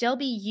would still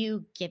be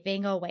you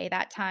giving away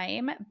that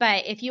time.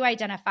 But if you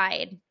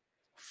identified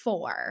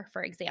 4,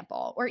 for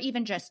example, or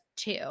even just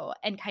 2,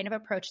 and kind of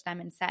approached them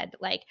and said,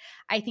 like,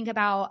 I think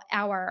about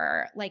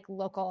our like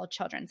local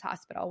children's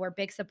hospital. We're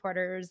big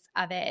supporters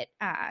of it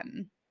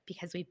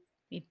because we've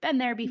been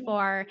there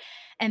before,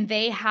 and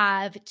they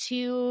have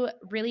 2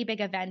 really big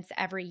events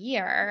every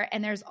year,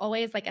 and there's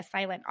always like a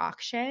silent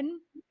auction.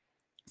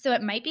 So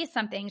it might be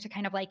something to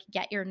kind of like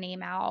get your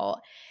name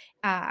out.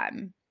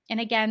 And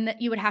again,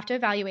 you would have to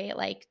evaluate,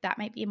 like that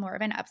might be more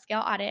of an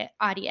upscale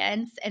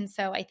audience. And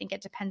so I think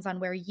it depends on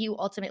where you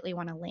ultimately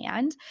want to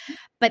land.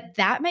 But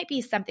that might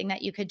be something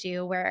that you could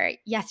do where,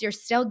 yes, you're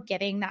still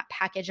giving that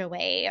package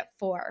away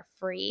for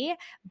free,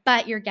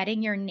 but you're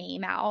getting your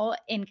name out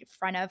in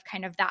front of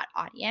kind of that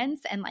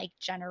audience and like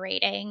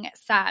generating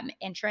some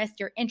interest.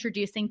 You're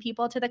introducing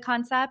people to the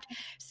concept.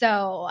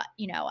 So,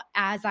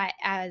 as a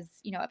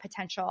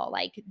potential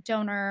like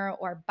donor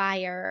or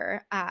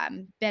buyer,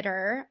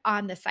 bidder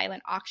on the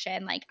silent auction,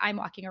 like I'm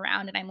walking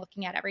around and I'm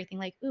looking at everything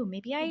like, ooh,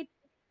 maybe I've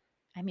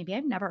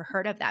never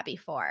heard of that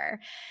before,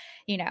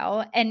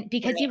 and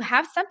because you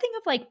have something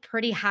of like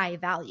pretty high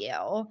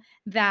value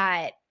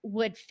that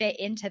would fit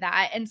into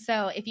that. And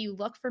so if you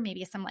look for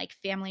maybe some like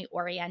family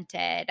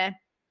oriented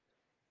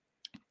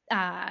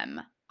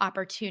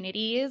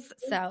opportunities,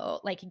 so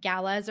like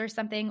galas or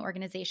something,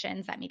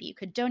 organizations that maybe you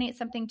could donate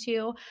something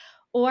to,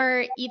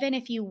 or even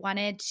if you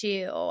wanted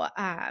to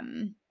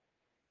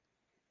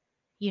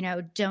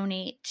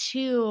donate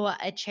to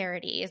a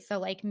charity. So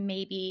like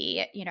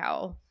maybe,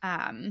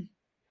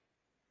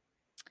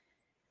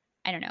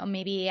 I don't know,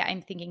 maybe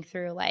I'm thinking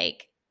through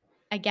like,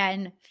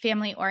 again,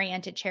 family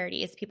oriented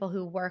charities, people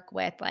who work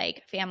with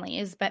like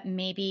families, but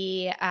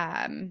maybe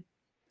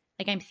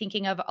like I'm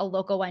thinking of a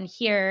local one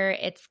here.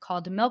 It's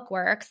called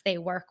Milkworks.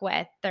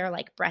 They're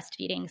like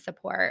breastfeeding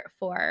support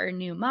for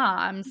new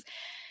moms.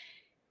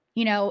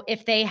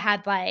 If they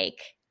had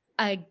like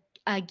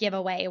a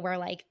giveaway where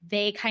like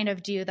they kind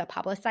of do the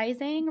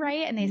publicizing,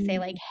 right? And they say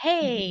like,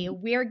 hey,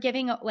 we're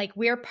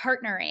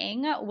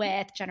partnering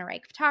with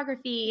Generic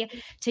Photography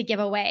to give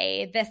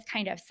away this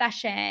kind of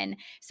session.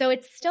 So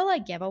it's still a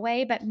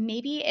giveaway, but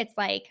maybe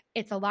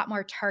it's a lot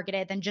more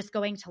targeted than just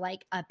going to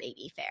like a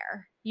baby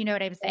fair. You know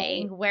what I'm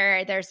saying? Right.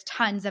 Where there's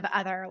tons of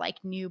other like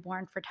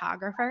newborn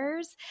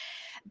photographers.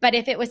 But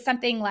if it was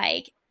something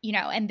like,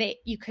 and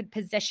you could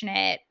position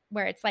it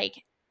where it's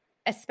like,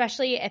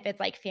 especially if it's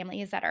like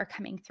families that are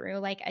coming through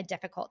like a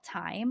difficult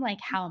time, like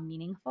how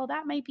meaningful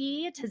that might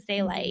be to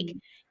say like,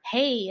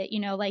 hey,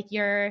 like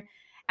you're,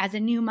 as a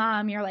new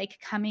mom, you're like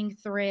coming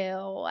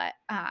through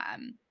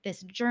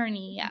this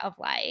journey of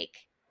like,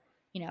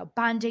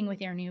 bonding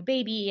with your new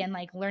baby and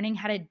like learning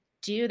how to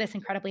do this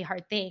incredibly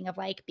hard thing of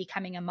like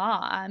becoming a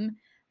mom.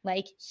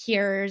 Like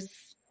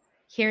here's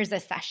a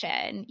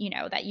session,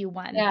 that you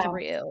won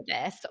through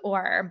this.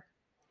 Or,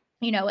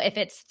 if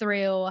it's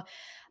through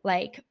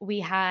like we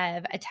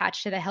have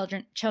attached to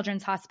the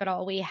Children's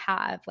Hospital, we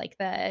have like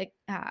the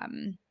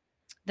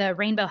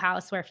Rainbow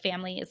House where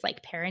families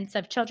like parents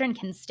of children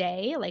can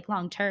stay like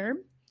long term.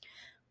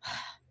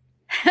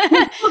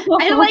 I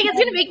don't like it's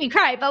gonna make me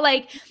cry, but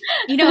like,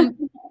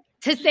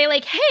 to say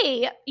like,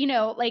 hey,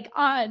 like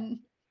on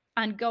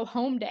go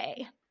home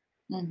day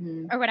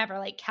or whatever,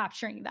 like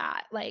capturing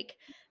that, like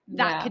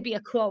that could be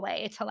a cool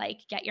way to like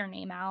get your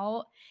name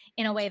out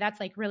in a way that's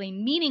like really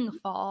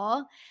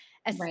meaningful,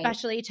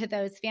 especially to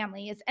those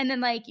families. And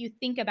then like you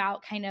think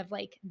about kind of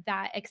like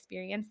that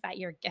experience that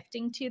you're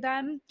gifting to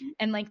them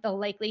and like the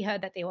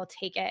likelihood that they will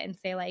take it and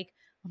say like,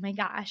 oh my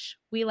gosh,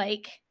 we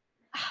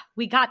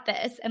got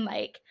this. And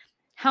like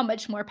how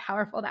much more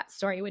powerful that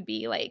story would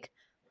be like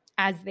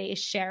as they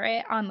share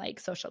it on like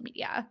social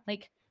media,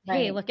 like,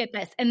 hey, look at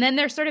this. And then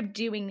they're sort of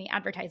doing the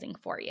advertising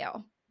for you.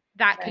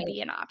 That could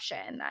be an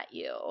option that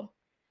you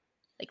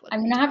like.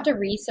 I'm going to have to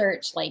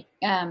research like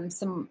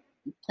some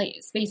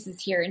spaces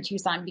here in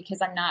Tucson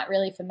because I'm not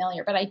really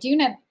familiar, but I do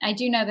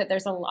know that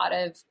there's a lot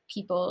of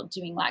people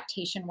doing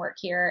lactation work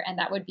here, and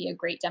that would be a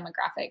great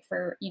demographic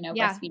for,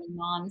 breastfeeding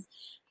moms.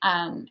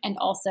 And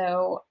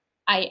also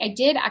I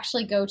did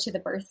actually go to the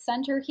birth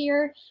center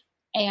here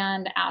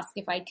and ask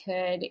if I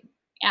could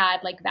add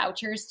like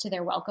vouchers to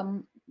their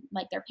welcome,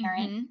 like their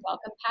parent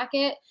welcome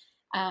packet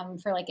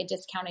for like a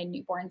discounted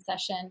newborn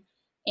session.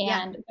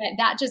 And but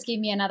that just gave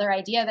me another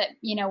idea that,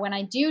 when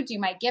I do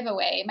my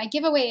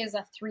giveaway is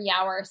a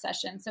 3-hour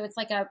session. So it's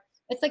like a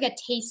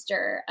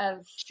taster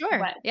of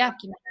what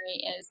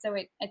documentary is. So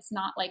it's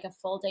not like a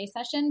full day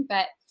session,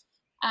 but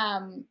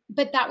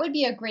that would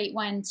be a great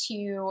one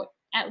to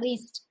at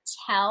least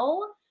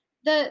tell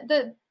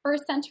the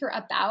birth center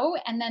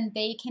about, and then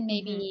they can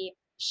maybe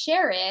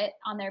share it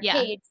on their Yeah.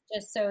 page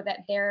just so that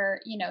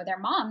their, you know, their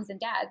moms and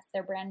dads,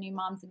 their brand new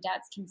moms and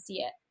dads can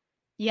see it.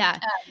 Yeah.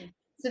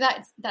 So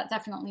that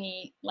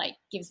definitely like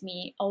gives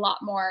me a lot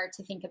more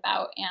to think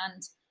about.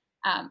 And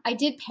I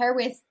did pair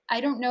with,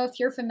 I don't know if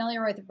you're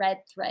familiar with Red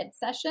Thread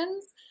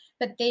Sessions,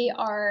 but they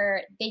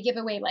give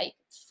away like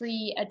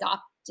free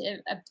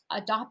adoption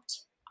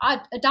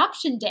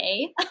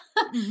day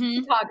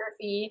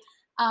photography.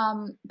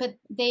 But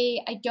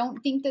I don't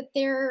think that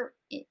they're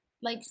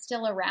like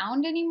still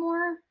around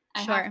anymore.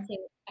 I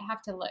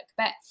have to look,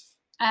 but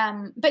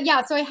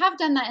yeah, so I have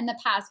done that in the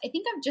past. I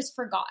think I've just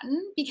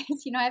forgotten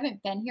because, you know, I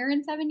haven't been here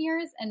in 7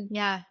 years. And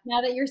yeah,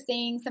 now that you're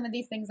saying some of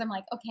these things, I'm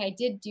like, okay, I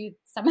did do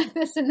some of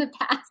this in the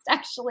past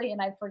actually,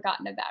 and I've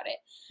forgotten about it.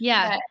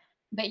 Yeah.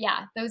 But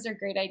yeah, those are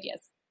great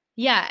ideas.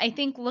 Yeah. I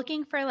think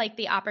looking for like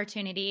the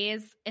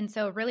opportunities. And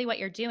so really what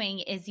you're doing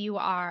is you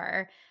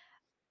are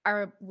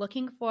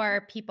looking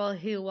for people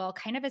who will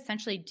kind of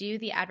essentially do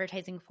the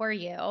advertising for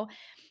you.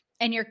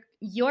 And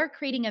you're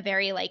creating a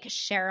very like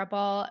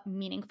shareable,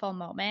 meaningful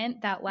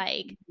moment that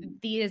like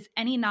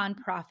any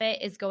nonprofit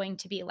is going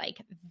to be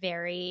like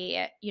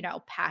very, you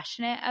know,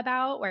 passionate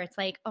about, where it's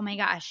like, oh my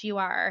gosh, you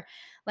are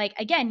like,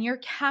 again, you're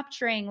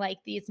capturing like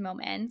these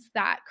moments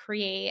that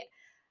create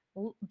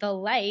the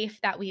life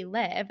that we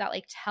live, that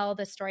like tell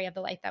the story of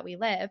the life that we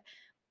live.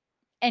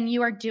 And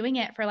you are doing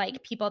it for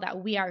like people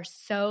that we are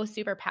so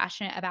super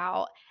passionate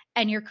about.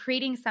 And you're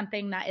creating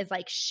something that is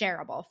like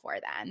shareable for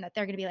them, that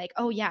they're going to be like,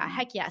 oh yeah,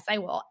 heck yes, I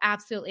will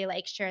absolutely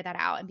like share that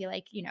out and be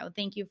like, you know,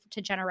 thank you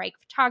to Generate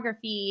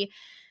Photography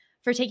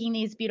for taking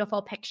these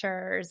beautiful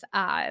pictures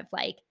of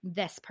like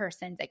this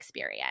person's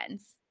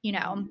experience, you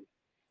know?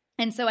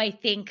 And so I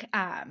think,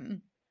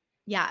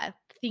 yeah,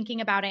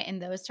 thinking about it in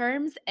those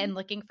terms and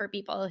looking for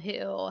people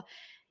who,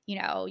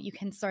 you know, you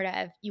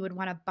would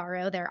want to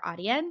borrow their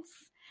audience.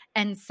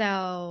 And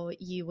so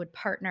you would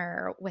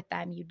partner with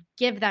them, you'd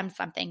give them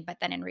something, but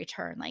then in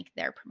return, like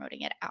they're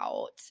promoting it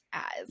out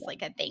as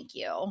like a thank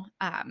you,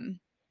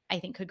 I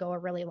think could go a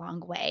really long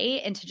way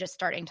into just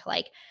starting to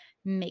like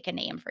make a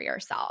name for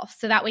yourself.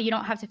 So that way you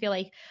don't have to feel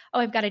like,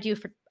 oh, I've got to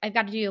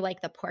do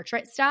like the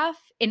portrait stuff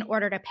in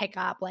order to pick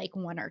up like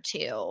one or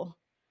two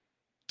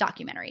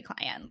documentary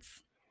clients.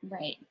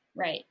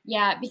 Right.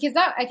 Yeah. Because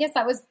I guess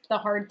that was the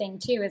hard thing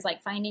too, is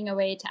like finding a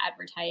way to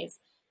advertise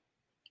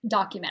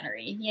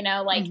documentary, you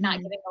know, like not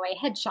giving away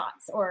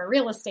headshots or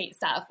real estate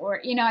stuff, or,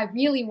 you know, I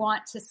really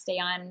want to stay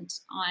on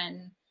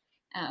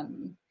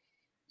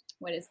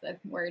what is the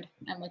word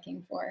I'm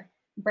looking for?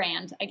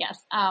 Brand, I guess.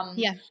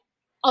 Yeah.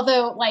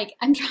 Although like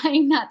I'm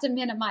trying not to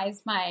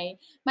minimize my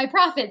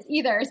profits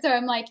either. So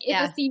I'm like,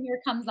 if a senior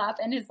comes up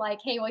and is like,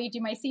 hey, will you do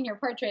my senior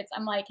portraits?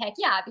 I'm like, heck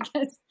yeah,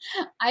 because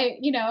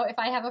you know, if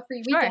I have a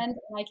free weekend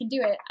and I can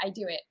do it, I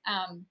do it.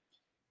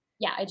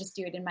 Yeah, I just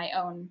do it in my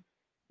own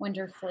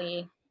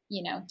wonderfully,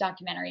 you know,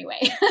 documentary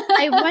way.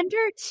 I wonder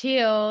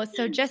too.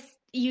 So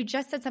you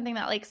just said something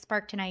that like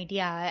sparked an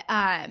idea.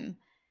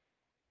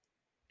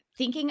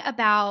 Thinking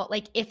about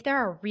like if there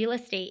are real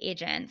estate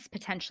agents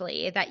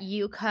potentially that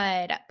you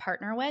could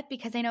partner with,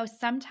 because I know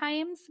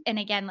sometimes, and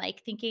again,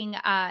 like thinking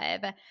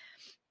of,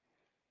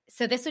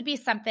 so this would be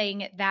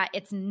something that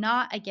it's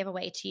not a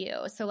giveaway to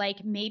you. So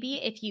like maybe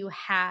if you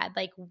had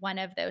like one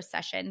of those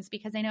sessions,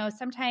 because I know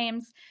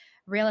sometimes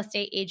real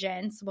estate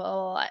agents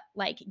will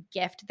like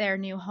gift their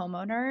new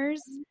homeowners.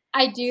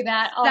 I do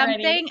that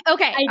already. Something.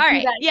 Okay. All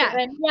right.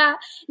 Yeah. Yeah.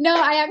 No,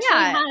 I actually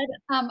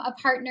had a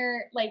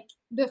partner like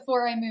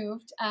before I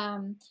moved.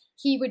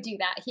 He would do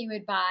that. He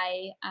would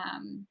buy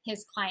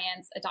his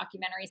clients a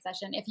documentary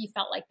session if he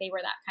felt like they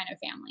were that kind of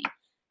family.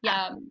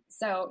 Yeah.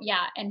 So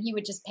yeah, and he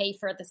would just pay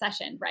for the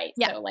session, right?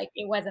 Yeah. So like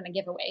it wasn't a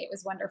giveaway. It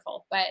was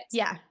wonderful. But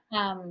yeah.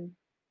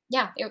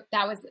 Yeah,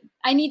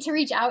 I need to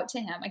reach out to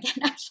him again,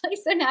 actually.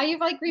 So now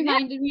you've like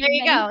reminded me. There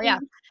you go. Yeah.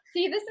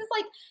 See, this is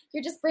like,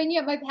 you're just bringing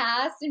up my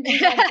past and being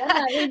like,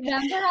 I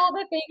remember all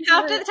the things.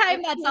 Half the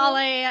time, that's all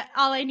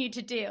I need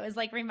to do is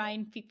like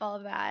remind people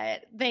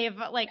that they've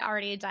like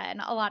already done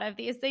a lot of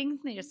these things.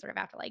 And they just sort of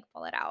have to like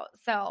pull it out.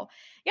 So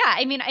yeah,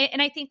 I mean,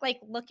 I think like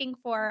looking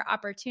for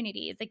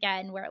opportunities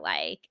again, where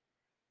like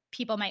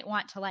people might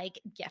want to like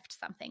gift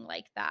something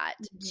like that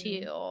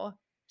to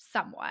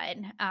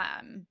someone,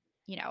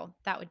 you know,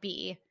 that would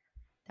be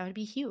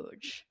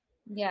huge.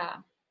 Yeah.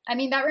 I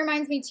mean, that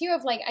reminds me too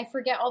of like, I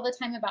forget all the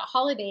time about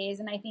holidays,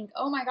 and I think,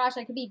 oh my gosh,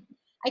 I could be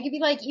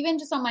like, even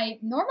just on my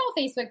normal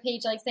Facebook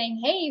page, like saying,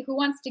 hey, who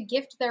wants to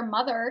gift their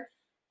mother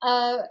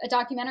a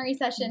documentary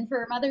session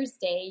for Mother's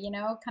Day, you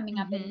know, coming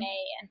up in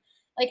May. And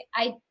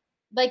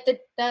like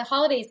the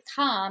holidays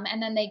come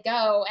and then they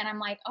go, and I'm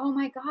like, oh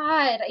my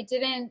God, I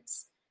didn't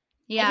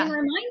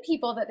remind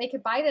people that they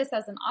could buy this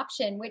as an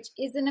option, which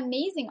is an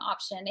amazing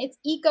option. It's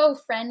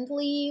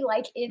eco-friendly.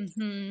 Like it's,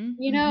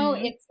 you know,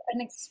 it's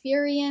an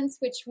experience,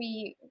 which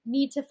we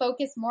need to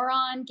focus more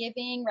on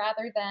giving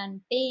rather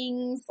than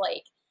things.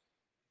 Like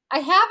I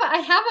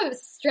have a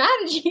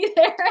strategy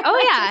there.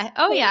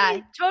 Oh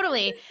yeah.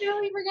 Totally. I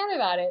totally forget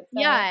about it.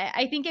 So. Yeah.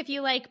 I think if you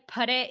like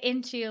put it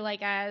into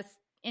like a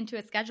into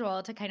a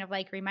schedule to kind of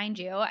like remind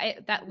you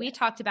that we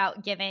talked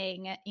about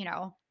giving,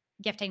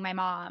 gifting my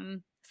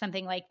mom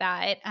something like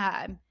that.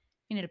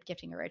 We ended up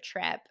gifting her a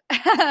trip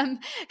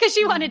because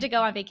she wanted to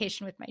go on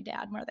vacation with my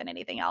dad more than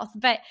anything else.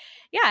 But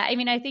yeah, I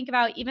mean, I think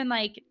about even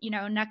like,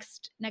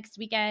 next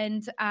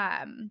weekend,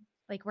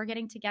 like we're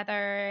getting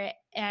together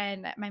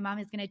and my mom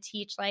is going to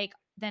teach like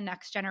the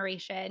next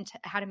generation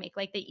how to make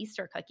like the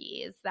Easter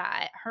cookies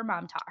that her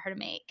mom taught her to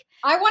make.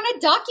 I want to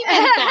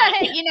document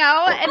that.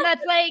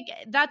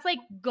 And that's like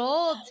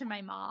gold to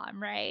my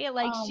mom, right?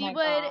 Like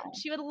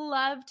she would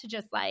love to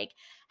just like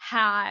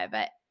have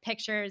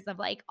pictures of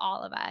like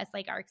all of us,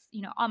 like our,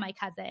 all my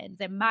cousins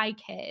and my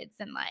kids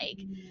and like,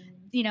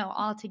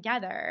 all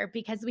together,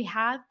 because we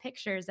have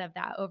pictures of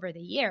that over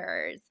the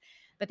years.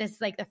 But this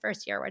is like the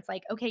first year where it's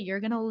like, okay, you're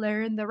going to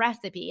learn the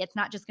recipe. It's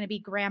not just going to be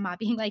grandma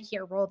being like,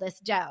 here, roll this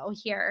dough.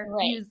 Here,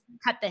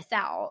 cut this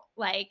out.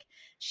 Like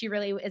she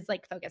really is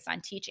like focused on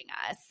teaching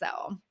us.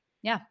 So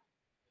yeah.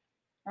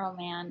 Oh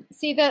man.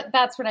 See,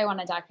 that's what I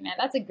want to document.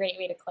 That's a great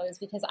way to close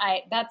because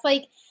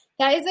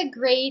that is a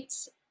great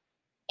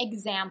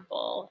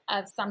example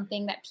of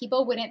something that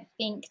people wouldn't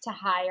think to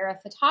hire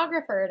a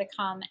photographer to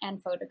come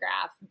and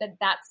photograph. But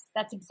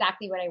that's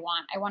exactly what I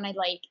want. I want to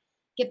like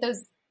get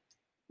those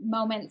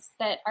moments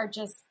that are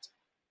just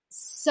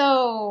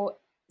so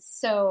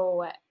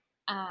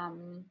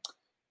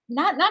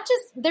not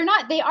just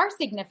they are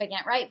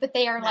significant, right? But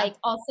they are like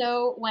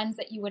also ones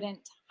that you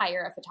wouldn't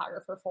hire a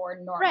photographer for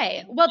normally.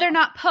 Right. Well, they're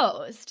not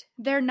posed.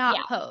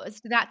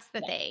 Posed. That's the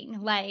thing.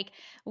 Like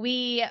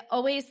we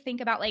always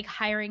think about like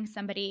hiring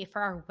somebody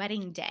for our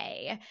wedding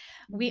day.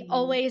 We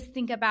always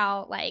think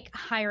about like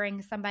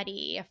hiring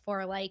somebody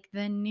for like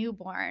the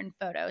newborn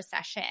photo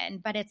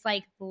session, but it's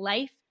like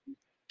life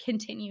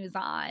continues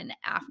on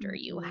after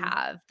you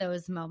have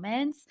those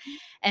moments.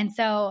 And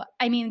so,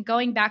 I mean,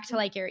 going back to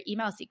like your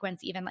email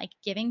sequence, even like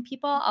giving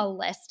people a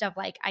list of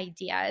like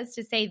ideas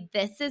to say,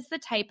 this is the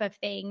type of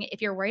thing,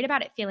 if you're worried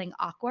about it feeling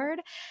awkward,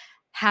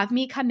 have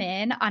me come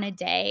in on a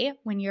day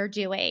when you're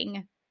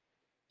doing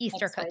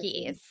Easter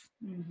cookies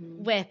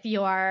with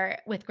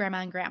grandma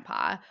and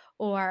grandpa,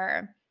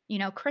 or,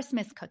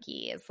 Christmas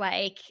cookies.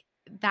 Like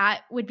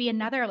that would be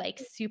another like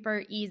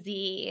super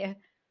easy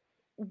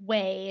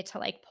way to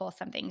like pull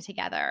something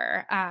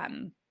together.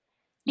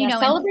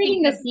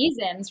 Celebrating the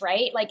seasons,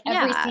 right? Like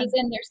every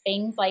season there's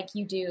things like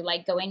you do,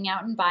 like going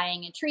out and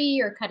buying a tree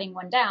or cutting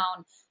one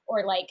down,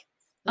 or like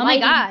oh my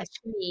gosh,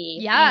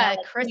 tree, like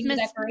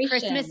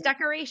Christmas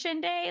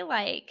decoration day,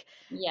 like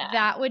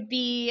that would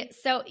be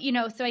so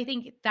I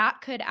think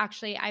that could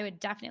actually, I would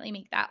definitely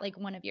make that like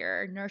one of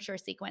your nurture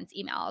sequence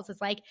emails is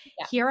like,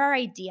 here are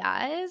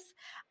ideas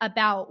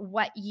about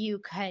what you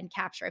can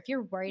capture if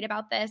you're worried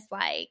about this,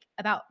 like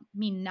about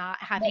me not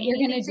having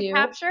anything to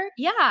capture.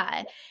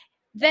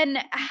 Then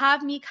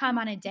have me come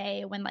on a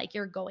day when like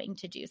you're going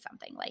to do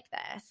something like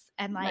this,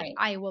 and like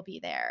I will be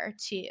there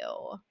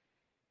to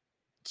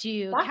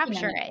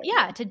capture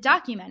it. To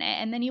document it.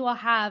 And then you will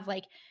have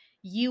like,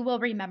 you will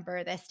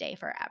remember this day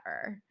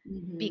forever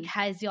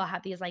because you'll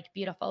have these like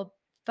beautiful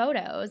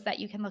photos that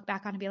you can look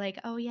back on and be like,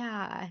 oh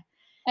yeah.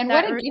 And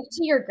what a gift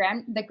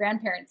to the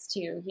grandparents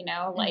too,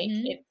 like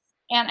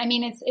and I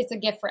mean, it's a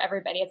gift for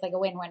everybody. It's like a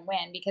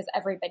win-win-win because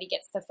everybody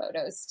gets the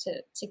photos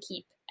to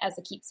keep as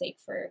a keepsake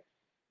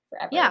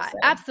forever. Yeah, so.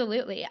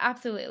 Absolutely.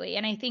 Absolutely.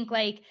 And I think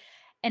like,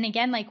 and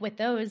again, like with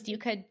those, you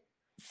could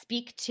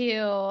speak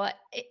to,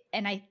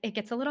 and it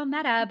gets a little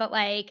meta, but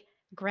like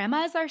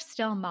grandmas are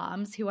still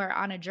moms who are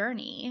on a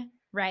journey,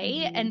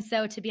 right? And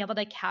so to be able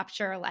to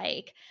capture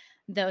like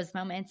those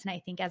moments, and I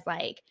think as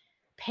like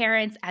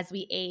parents, as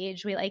we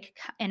age, we like,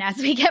 and as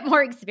we get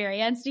more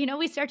experienced,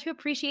 we start to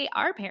appreciate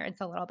our parents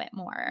a little bit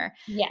more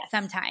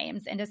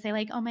sometimes, and to say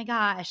like, oh my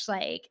gosh,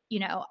 like,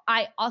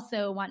 I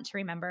also want to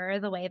remember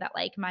the way that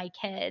like my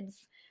kids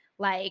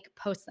like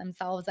post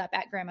themselves up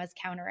at grandma's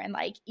counter and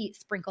like eat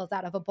sprinkles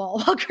out of a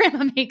bowl while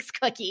grandma makes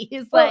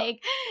cookies. And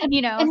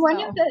one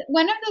of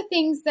the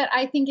things that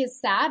I think is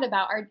sad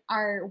about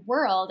our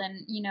world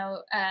and,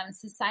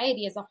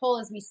 society as a whole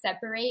is we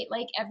separate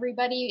like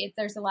everybody.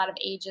 There's a lot of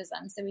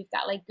ageism. So we've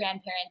got like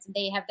grandparents and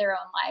they have their own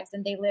lives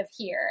and they live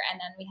here.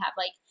 And then we have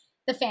like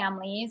the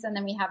families, and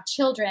then we have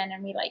children,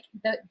 and we like,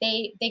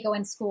 they go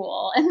in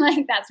school and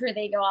like, that's where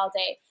they go all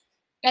day.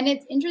 And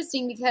it's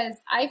interesting because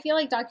I feel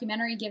like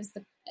documentary gives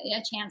a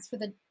chance for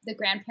the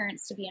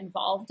grandparents to be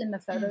involved in the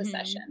photo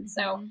session.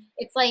 So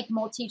it's like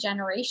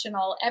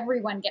multi-generational.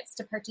 Everyone gets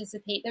to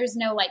participate. There's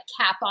no like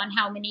cap on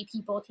how many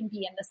people can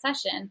be in the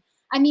session.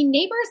 I mean,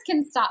 neighbors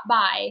can stop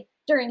by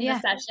during the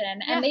session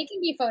and they can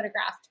be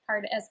photographed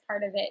as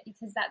part of it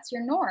because that's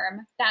your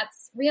norm.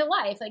 That's real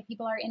life. Like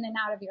people are in and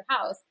out of your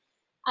house.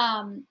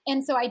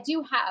 And so I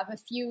do have a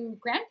few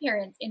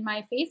grandparents in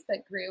my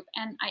Facebook group,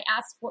 and I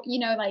ask,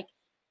 like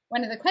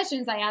one of the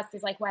questions I ask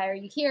is like, why are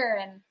you here?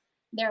 And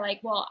they're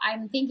like, well,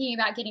 I'm thinking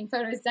about getting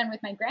photos done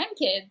with my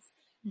grandkids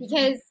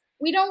because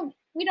we don't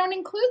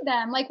include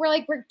them. Like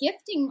we're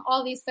gifting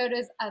all these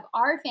photos of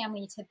our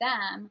family to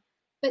them.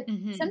 but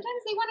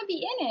sometimes they want to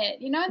be in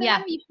it, you know, and they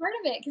want to be part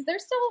of it because they're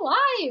still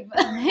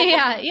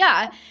alive.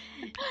 Yeah,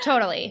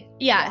 totally.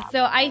 Yeah.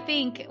 So I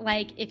think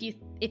like if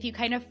you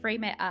kind of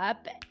frame it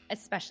up,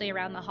 especially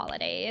around the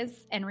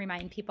holidays, and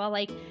remind people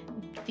like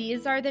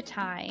these are the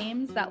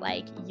times that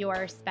like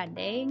you're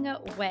spending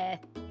with,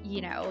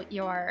 you know,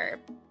 your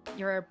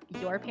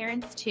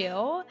parents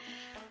too.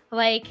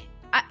 Like,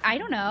 I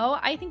don't know.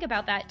 I think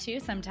about that too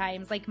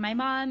sometimes. Like my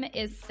mom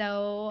is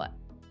so,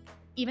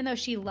 even though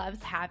she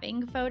loves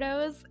having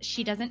photos,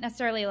 she doesn't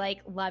necessarily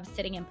like love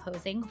sitting and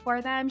posing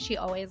for them. She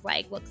always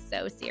like looks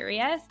so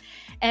serious.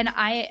 And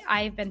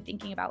I've been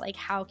thinking about like,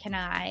 how can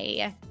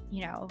I,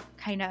 you know,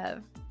 kind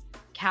of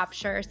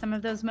capture some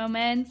of those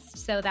moments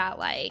so that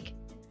like,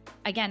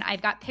 again,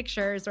 I've got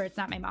pictures where it's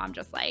not my mom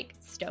just like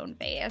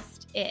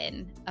stone-faced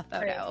in a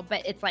photo,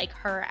 but it's like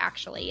her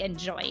actually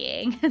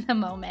enjoying the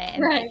moment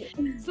and like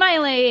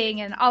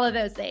smiling and all of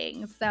those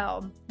things.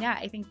 So yeah,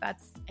 I think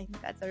that's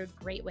a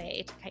great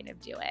way to kind of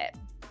do it.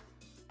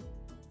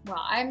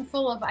 Well, I'm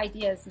full of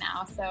ideas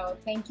now, so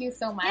thank you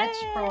so much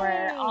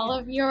for all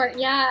of your,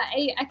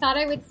 I thought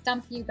I would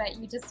stump you, but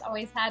you just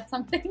always had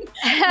something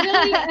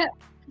really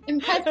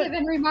impressive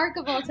and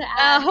remarkable to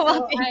add. Oh,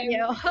 well, thank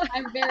you.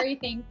 I'm very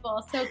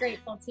thankful. So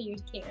grateful to you,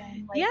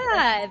 Caitlin.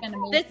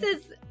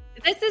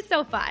 This is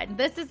so fun.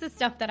 This is the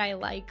stuff that I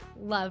like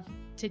love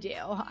to do.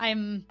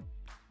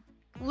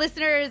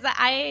 Listeners,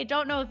 I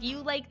don't know if you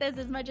like this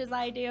as much as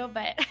I do,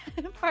 but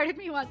part of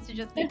me wants to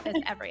just make this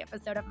every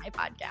episode of my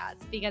podcast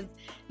because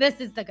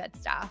this is the good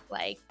stuff.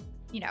 Like,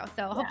 you know,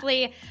 so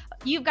hopefully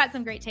you've got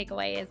some great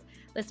takeaways.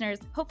 Listeners,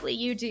 hopefully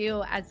you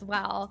do as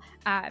well.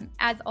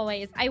 As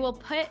always, I will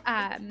put,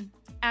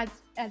 as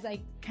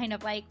I kind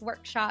of like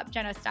workshop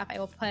Jenna stuff, I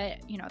will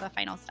put, you know, the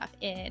final stuff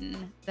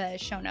in the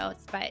show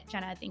notes. But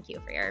Jenna, thank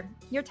you for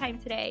your time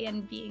today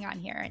and being on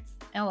here. It's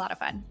been a lot of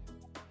fun.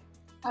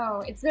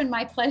 Oh, it's been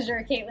my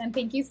pleasure, Caitlin.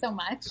 Thank you so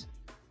much.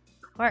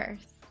 Of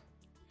course.